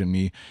Apple nerd in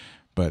me.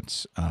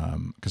 But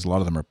because a lot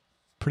of them are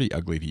pretty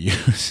ugly to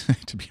use,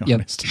 to be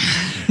honest.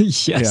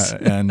 Yes.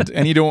 Yeah,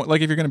 and you don't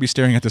like if you're going to be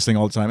staring at this thing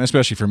all the time,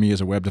 especially for me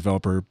as a web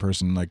developer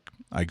person. Like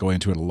I go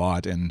into it a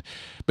lot,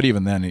 but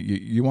even then,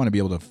 you want to be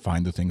able to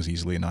find the things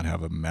easily and not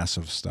have a mess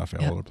of stuff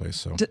all over the place.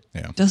 So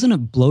doesn't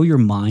it blow your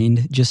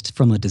mind just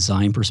from a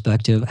design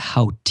perspective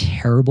how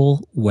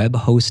terrible web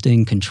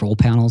hosting control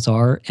panels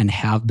are and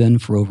have been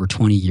for over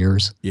 20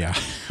 years? Yeah,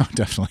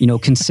 definitely.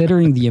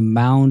 Considering the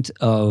amount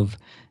of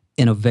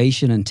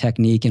innovation and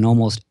technique in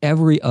almost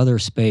every other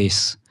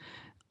space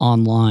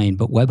online,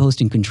 but web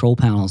hosting control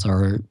panels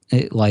are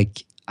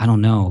like, I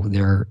don't know,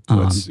 they're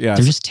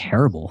just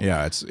terrible.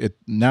 Yeah,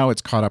 now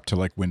it's caught up to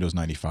like Windows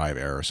 95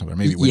 era or something,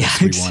 maybe Windows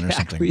 3.1 or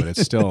something, but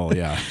it's still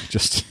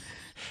just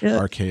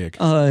archaic.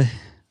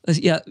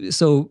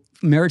 So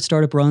Merit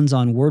Startup runs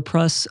on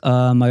WordPress.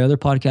 My other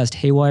podcast,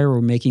 Haywire,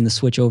 we're making the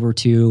switch over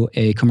to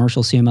a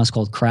commercial CMS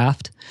called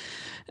Craft.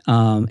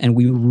 And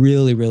we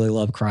really, really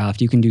love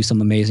Craft. You can do some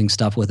amazing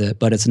stuff with it,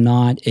 but it's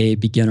not a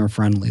beginner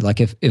friendly. Like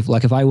if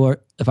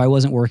I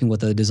wasn't working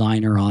with a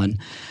designer on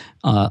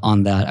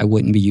that, I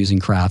wouldn't be using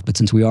Craft. But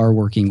since we are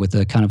working with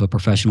a kind of a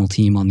professional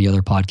team on the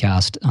other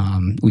podcast,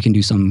 we can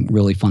do some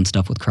really fun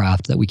stuff with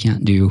Craft that we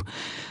can't do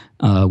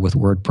with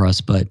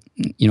WordPress. But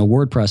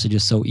WordPress is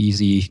just so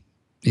easy.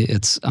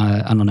 It's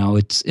I don't know.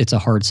 It's a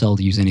hard sell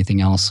to use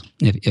anything else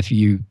if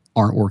you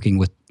aren't working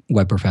with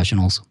web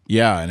professionals.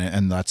 Yeah,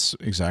 and that's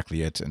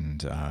exactly it.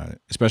 And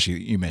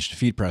especially you mentioned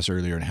FeedPress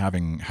earlier, and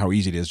having how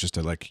easy it is just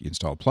to like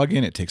install a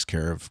plugin. It takes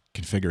care of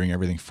configuring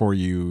everything for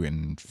you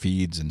and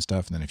feeds and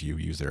stuff. And then if you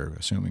use their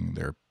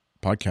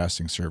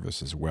podcasting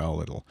service as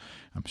well,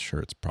 I'm sure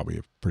it's probably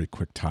a pretty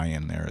quick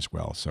tie-in there as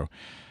well. So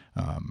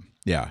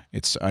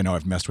I know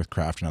I've messed with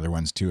Craft and other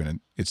ones too, and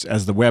it's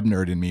as the web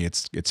nerd in me,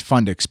 it's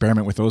fun to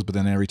experiment with those. But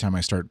then every time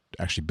I start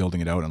actually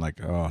building it out, I'm like,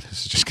 oh,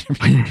 this is just gonna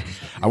be.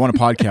 I want a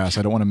podcast.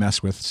 I don't want to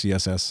mess with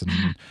CSS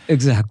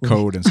and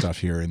code and stuff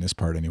here in this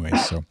part anyway.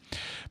 So,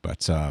 but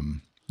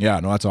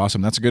that's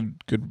awesome. That's a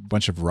good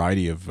bunch of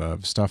variety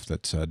of stuff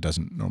that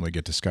doesn't normally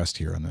get discussed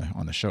here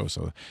on the show.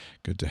 So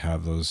good to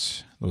have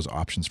those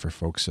options for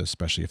folks,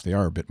 especially if they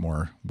are a bit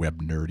more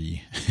web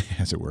nerdy,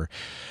 as it were.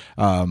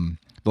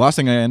 The last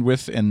thing I end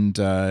with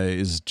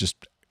is just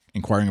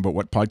inquiring about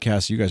what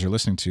podcasts you guys are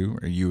listening to,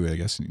 or you, I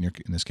guess, in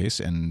this case,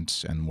 and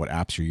what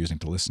apps you're using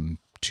to listen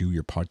to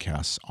your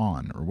podcasts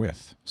on or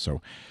with.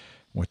 So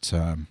what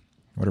are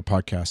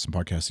podcasts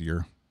that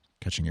you're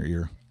catching your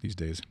ear these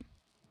days?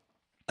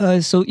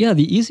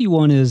 The easy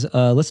one is,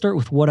 let's start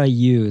with what I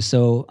use.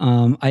 So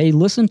I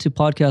listen to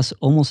podcasts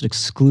almost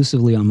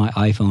exclusively on my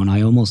iPhone.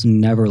 I almost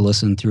never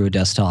listen through a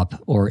desktop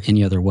or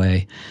any other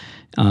way.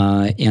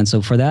 And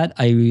so for that,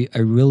 I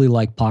really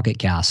like Pocket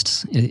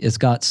Casts. It's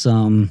got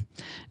some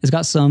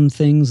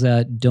things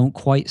that don't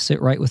quite sit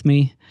right with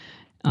me.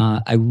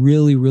 I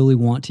really, really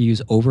want to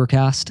use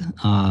Overcast.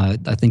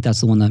 I think that's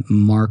the one that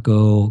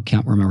Marco,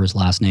 can't remember his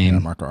last name. Yeah,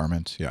 Marco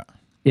Arment, yeah.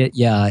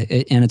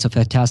 And it's a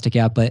fantastic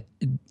app, but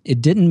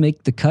it didn't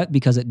make the cut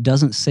because it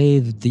doesn't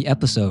save the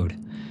episode.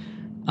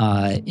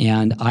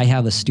 And I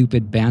have a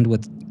stupid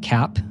bandwidth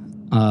cap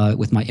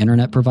with my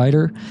internet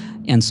provider.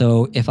 And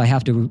so if I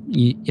have to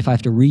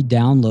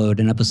re-download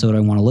an episode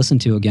I want to listen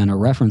to again or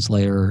reference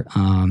later,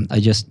 I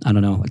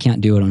don't know. I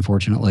can't do it,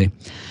 unfortunately.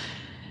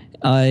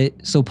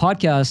 So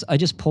podcasts, I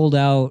just pulled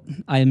out,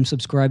 I am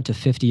subscribed to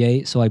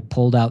 58. So I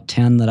pulled out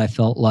 10 that I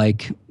felt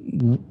like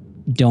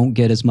don't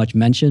get as much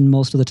mention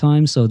most of the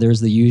time. So there's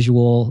the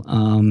usual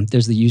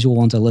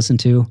ones I listen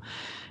to.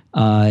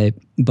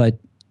 But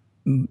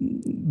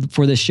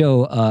for this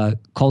show,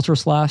 Culture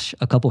Slash,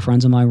 a couple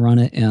friends of mine run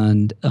it,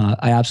 and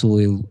I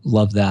absolutely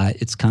love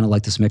that. It's kind of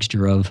like this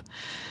mixture of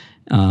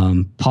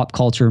pop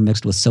culture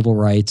mixed with civil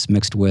rights,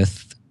 mixed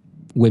with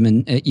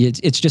women.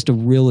 It's just a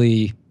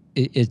really,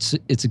 it's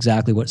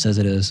exactly what it says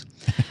it is.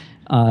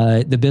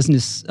 The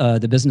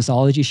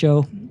Businessology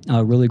show,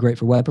 really great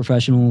for web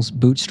professionals.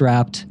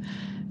 Bootstrapped,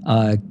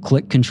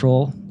 Click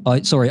Control.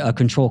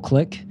 Control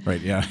Click.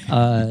 Right. Yeah.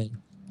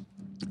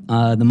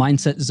 The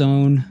Mindset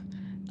Zone.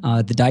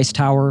 The Dice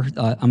Tower.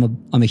 I'm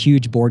a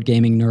huge board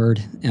gaming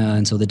nerd,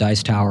 and so the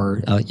Dice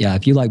Tower.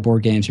 If you like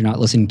board games, you're not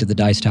listening to the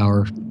Dice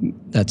Tower.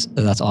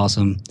 That's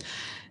awesome.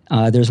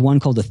 There's one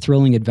called the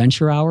Thrilling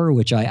Adventure Hour,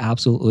 which I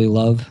absolutely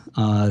love.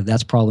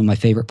 That's probably my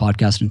favorite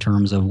podcast in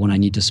terms of when I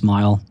need to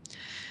smile.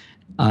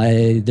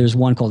 There's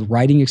one called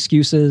Writing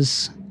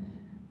Excuses.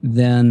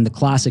 Then the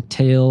Classic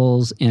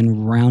Tales,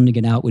 and rounding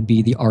it out would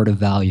be The Art of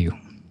Value.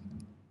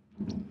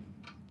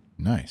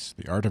 Nice.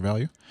 The Art of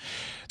Value?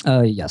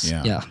 Yes.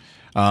 Yeah.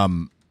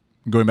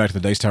 Going back to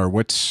the Dice Tower,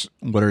 what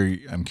are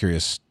I'm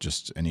curious,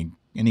 just any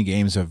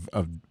games of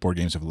board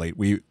games of late?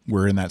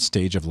 We're in that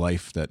stage of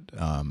life that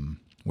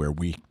where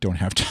we don't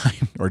have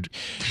time, or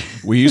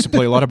we used to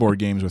play a lot of board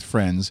games with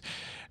friends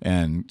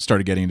and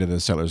started getting into the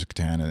Settlers of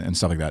Catan and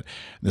stuff like that.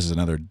 This is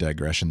another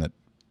digression that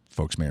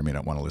folks may or may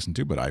not want to listen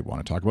to, but I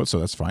want to talk about, so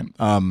that's fine.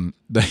 And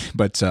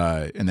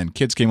then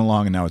kids came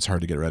along, and now it's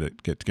hard to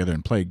get together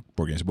and play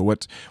board games. But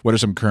what are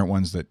some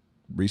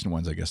recent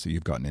ones, I guess, that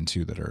you've gotten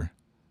into that are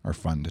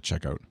fun to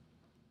check out?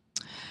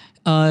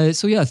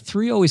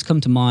 Three always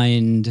come to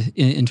mind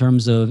in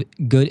terms of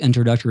good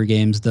introductory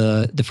games.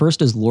 The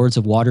first is Lords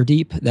of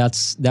Waterdeep.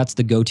 That's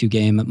the go-to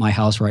game at my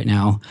house right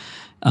now.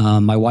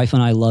 My wife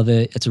and I love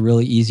it. It's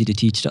really easy to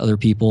teach to other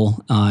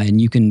people,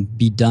 and you can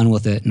be done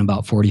with it in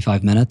about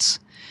 45 minutes.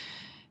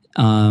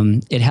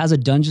 It has a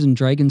Dungeons and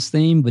Dragons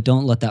theme, but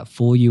don't let that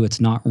fool you. It's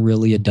not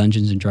really a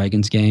Dungeons and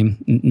Dragons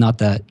game. Not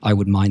that I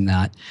would mind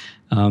that,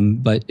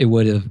 but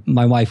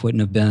my wife wouldn't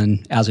have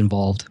been as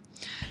involved.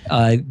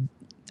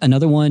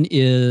 Another one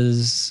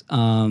is,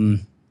 of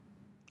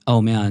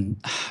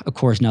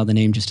course, now the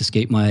name just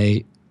escaped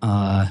my,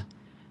 I'll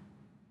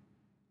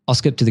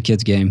skip to the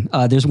kids game.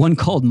 There's one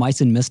called Mice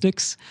and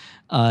Mystics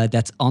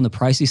that's on the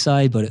pricey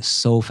side, but it's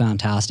so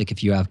fantastic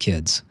if you have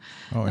kids.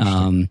 Oh,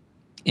 interesting.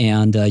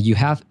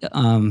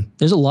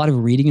 There's a lot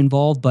of reading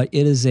involved, but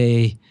it's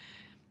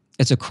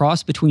a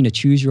cross between a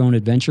choose your own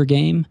adventure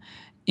game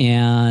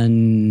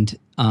and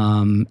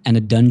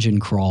a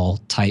dungeon crawl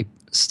type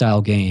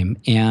style game.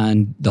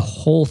 And the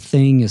whole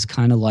thing is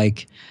kind of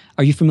like,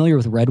 are you familiar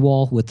with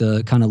Redwall, with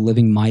the kind of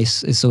living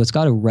mice? So it's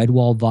got a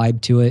Redwall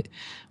vibe to it,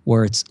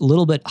 where it's a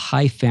little bit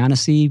high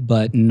fantasy,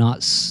 but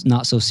not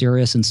so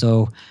serious. And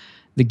so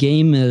the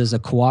game is a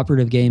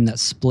cooperative game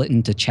that's split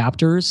into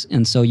chapters.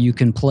 And so you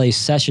can play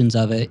sessions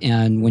of it.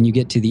 And when you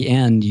get to the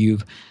end,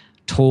 you've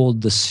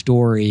told the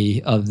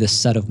story of this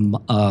set of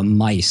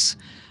mice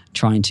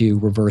trying to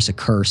reverse a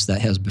curse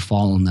that has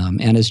befallen them.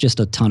 And it's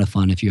just a ton of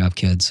fun if you have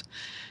kids.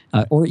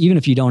 Or even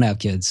if you don't have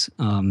kids,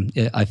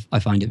 I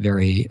find it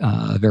very,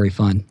 very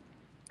fun.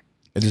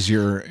 Does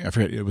I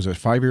forget, it was a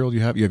 5-year-old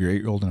you have? You have your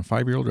 8-year-old and a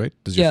 5-year-old, right?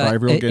 Does your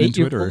 5-year-old get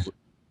into it? Or?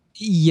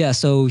 Yeah,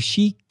 so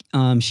she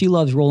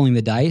loves rolling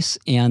the dice,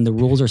 and the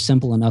rules are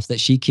simple enough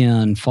that she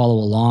can follow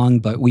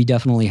along, but we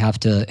definitely have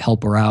to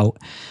help her out.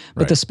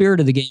 But the spirit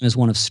of the game is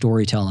one of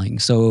storytelling.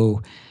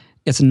 So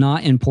it's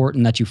not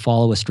important that you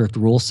follow a strict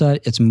rule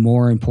set. It's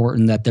more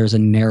important that there's a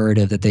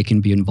narrative that they can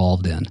be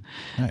involved in.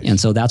 Nice. And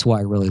so that's why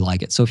I really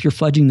like it. So if you're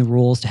fudging the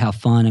rules to have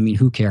fun, I mean,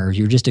 who cares?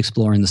 You're just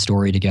exploring the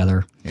story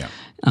together. Yeah.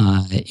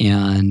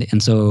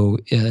 And so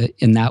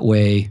in that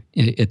way,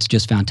 it's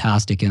just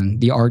fantastic. And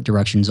the art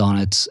directions on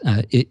it,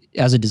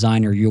 as a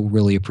designer, you'll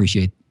really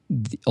appreciate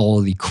all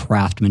of the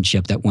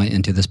craftsmanship that went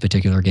into this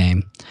particular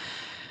game.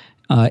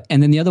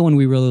 And then the other one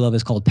we really love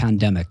is called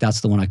Pandemic.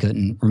 That's the one I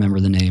couldn't remember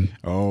the name.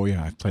 Oh,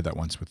 yeah. I've played that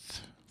once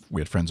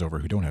we had friends over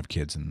who don't have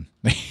kids, and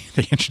they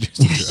introduced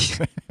it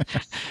to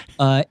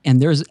us.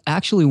 And there's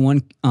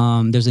actually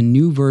there's a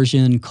new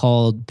version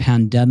called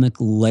Pandemic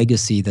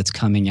Legacy that's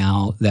coming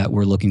out that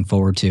we're looking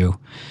forward to.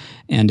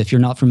 And if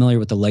you're not familiar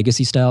with the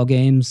Legacy style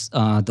games,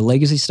 are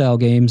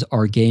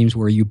games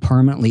where you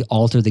permanently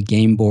alter the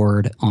game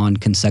board on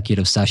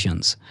consecutive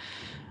sessions.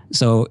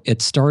 So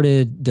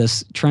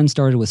this trend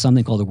started with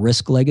something called a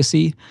Risk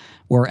Legacy,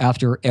 where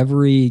after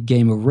every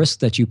game of Risk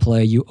that you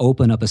play, you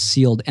open up a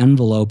sealed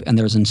envelope and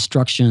there's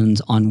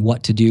instructions on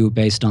what to do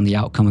based on the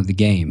outcome of the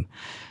game.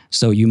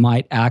 So you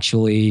might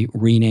actually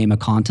rename a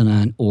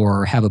continent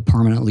or have a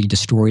permanently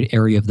destroyed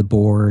area of the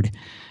board.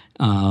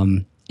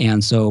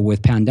 And so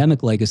with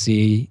Pandemic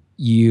Legacy,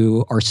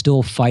 you are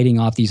still fighting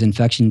off these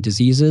infection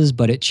diseases,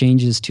 but it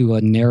changes to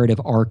a narrative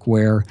arc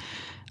where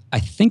I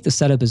think the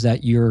setup is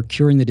that you're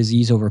curing the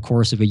disease over a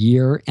course of a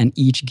year, and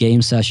each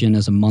game session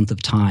is a month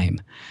of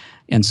time.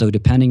 And so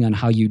depending on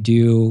how you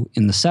do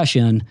in the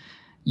session,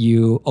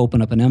 you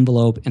open up an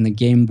envelope and the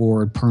game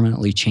board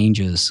permanently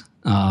changes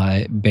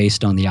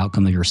based on the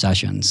outcome of your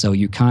session. So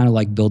you kind of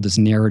like build this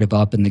narrative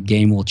up, and the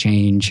game will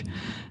change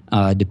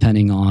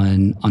depending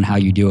on how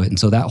you do it. And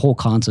so that whole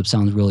concept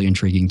sounds really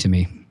intriguing to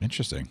me.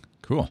 Interesting.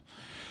 Cool.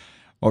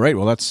 All right.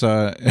 Well, that's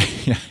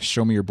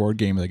show me your board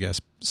game, I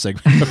guess,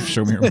 segment of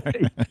Show Me Your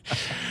Mind.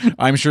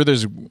 I'm sure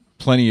there's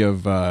plenty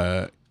of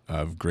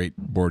great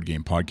board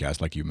game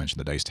podcasts, like you mentioned,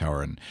 the Dice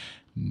Tower, and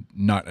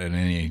not in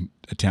any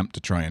attempt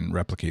to try and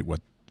replicate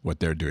what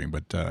they're doing.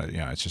 But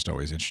it's just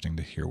always interesting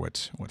to hear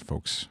what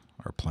folks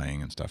are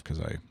playing and stuff, because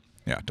I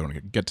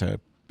don't get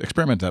to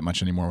experiment that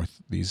much anymore with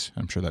these.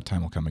 I'm sure that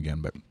time will come again.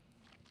 But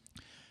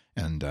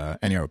And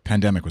you know,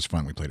 Pandemic was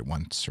fun. We played it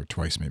once or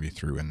twice maybe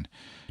through, and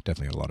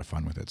definitely had a lot of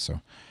fun with it.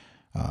 So,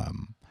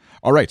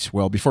 all right.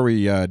 Well, before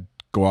we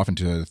go off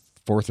into a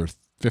fourth or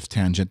fifth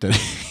tangent that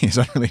is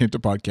unrelated to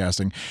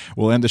podcasting,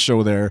 we'll end the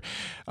show there.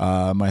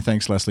 My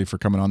thanks, Leslie, for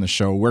coming on the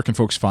show. Where can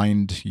folks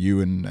find you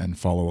and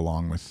follow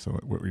along with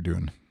what we're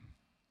doing?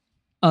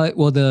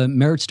 Well, the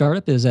Marriage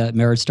Startup is at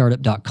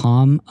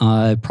marriagestartup.com.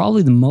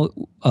 Probably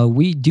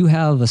we do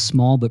have a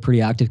small but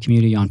pretty active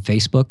community on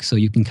Facebook, so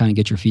you can kind of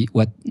get your feet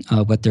wet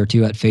there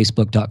too at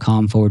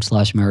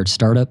facebook.com/marriage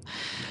startup.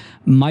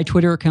 My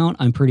Twitter account,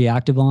 I'm pretty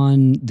active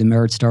on. The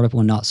Marriage Startup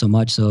one, not so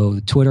much. So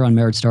Twitter on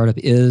Marriage Startup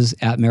is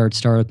at Marriage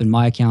Startup, and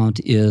my account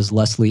is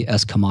Leslie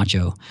S.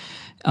 Camacho.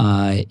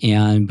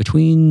 And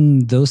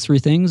between those three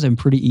things, I'm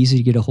pretty easy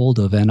to get a hold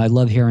of, and I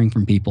love hearing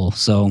from people.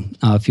 So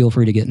feel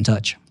free to get in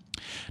touch.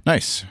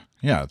 Nice.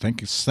 Yeah,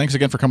 thanks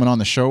again for coming on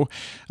the show.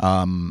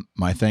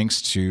 My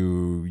thanks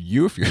to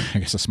you if you're, I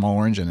guess, a small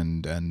orange,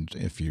 and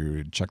if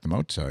you check them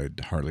out,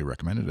 I'd heartily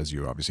recommend it, as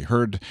you obviously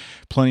heard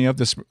plenty of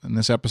this in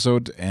this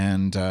episode.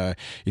 And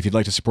if you'd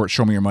like to support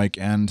Show Me Your Mic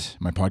and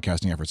my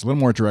podcasting efforts a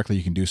little more directly,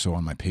 you can do so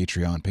on my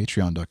Patreon,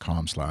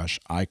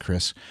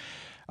 patreon.com/iChris.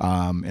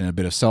 In a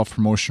bit of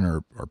self-promotion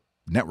or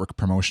network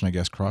promotion, I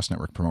guess,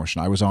 cross-network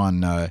promotion. I was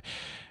on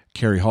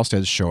Carrie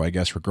Halstead's show, I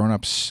guess, for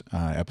grown-ups,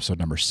 episode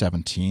number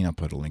 17. I'll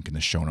put a link in the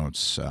show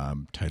notes,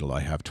 titled I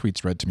Have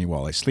Tweets Read to Me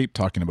While I Sleep,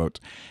 talking about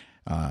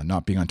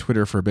not being on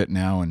Twitter for a bit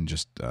now, and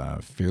just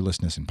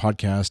fearlessness in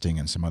podcasting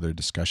and some other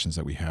discussions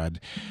that we had.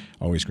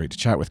 Always great to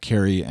chat with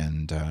Carrie,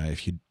 and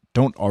if you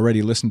don't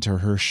already listen to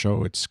her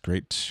show, it's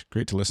great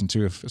to listen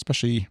to,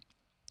 especially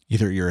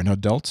either you're an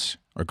adult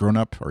or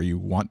grown-up, or you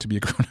want to be a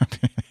grown-up.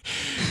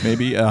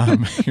 Maybe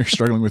you're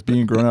struggling with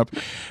being grown up.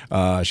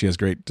 She has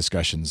great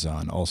discussions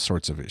on all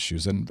sorts of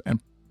issues, and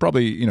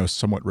probably, you know,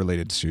 somewhat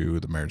related to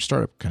the Marriage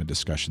Startup kind of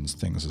discussions,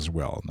 things as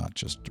well, not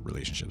just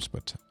relationships,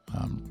 but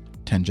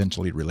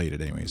tangentially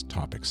related anyways,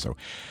 topics. So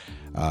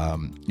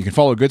you can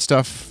follow Good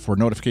Stuff for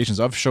notifications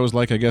of shows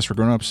like, I guess, for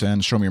grown-ups,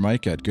 and Show Me Your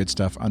Mic at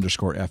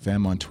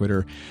goodstuff_FM on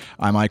Twitter.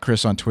 I'm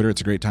iChris on Twitter.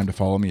 It's a great time to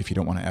follow me if you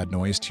don't want to add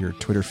noise to your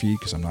Twitter feed,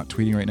 because I'm not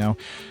tweeting right now.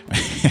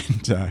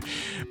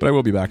 But I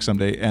will be back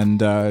someday.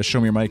 And Show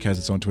Me Your Mic has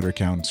its own Twitter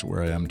account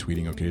where I am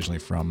tweeting occasionally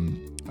from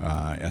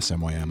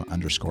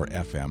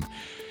SMYM_FM.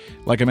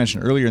 Like I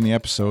mentioned earlier in the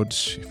episode,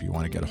 if you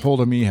want to get a hold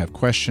of me, have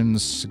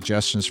questions,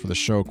 suggestions for the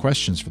show,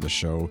 Chris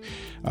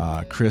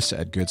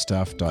at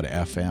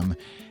goodstuff.fm.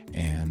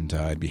 And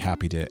I'd be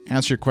happy to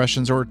answer your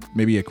questions, or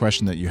maybe a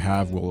question that you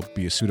have will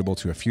be suitable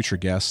to a future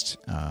guest.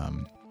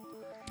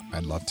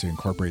 I'd love to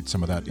incorporate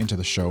some of that into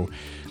the show,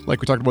 like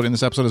we talked about in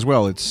this episode as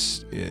well.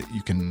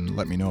 You can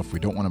let me know if you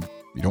don't want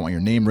your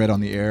name read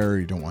on the air,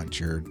 you don't want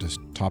this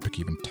topic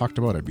even talked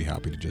about. I'd be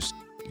happy to just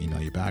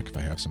email you back if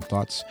I have some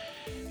thoughts.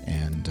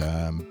 And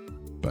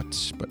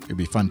but it'd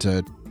be fun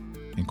to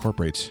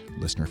incorporate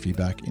listener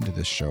feedback into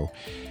this show,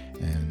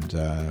 and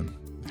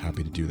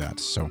happy to do that.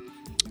 So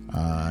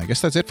I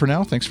guess that's it for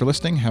now. Thanks for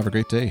listening. Have a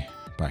great day.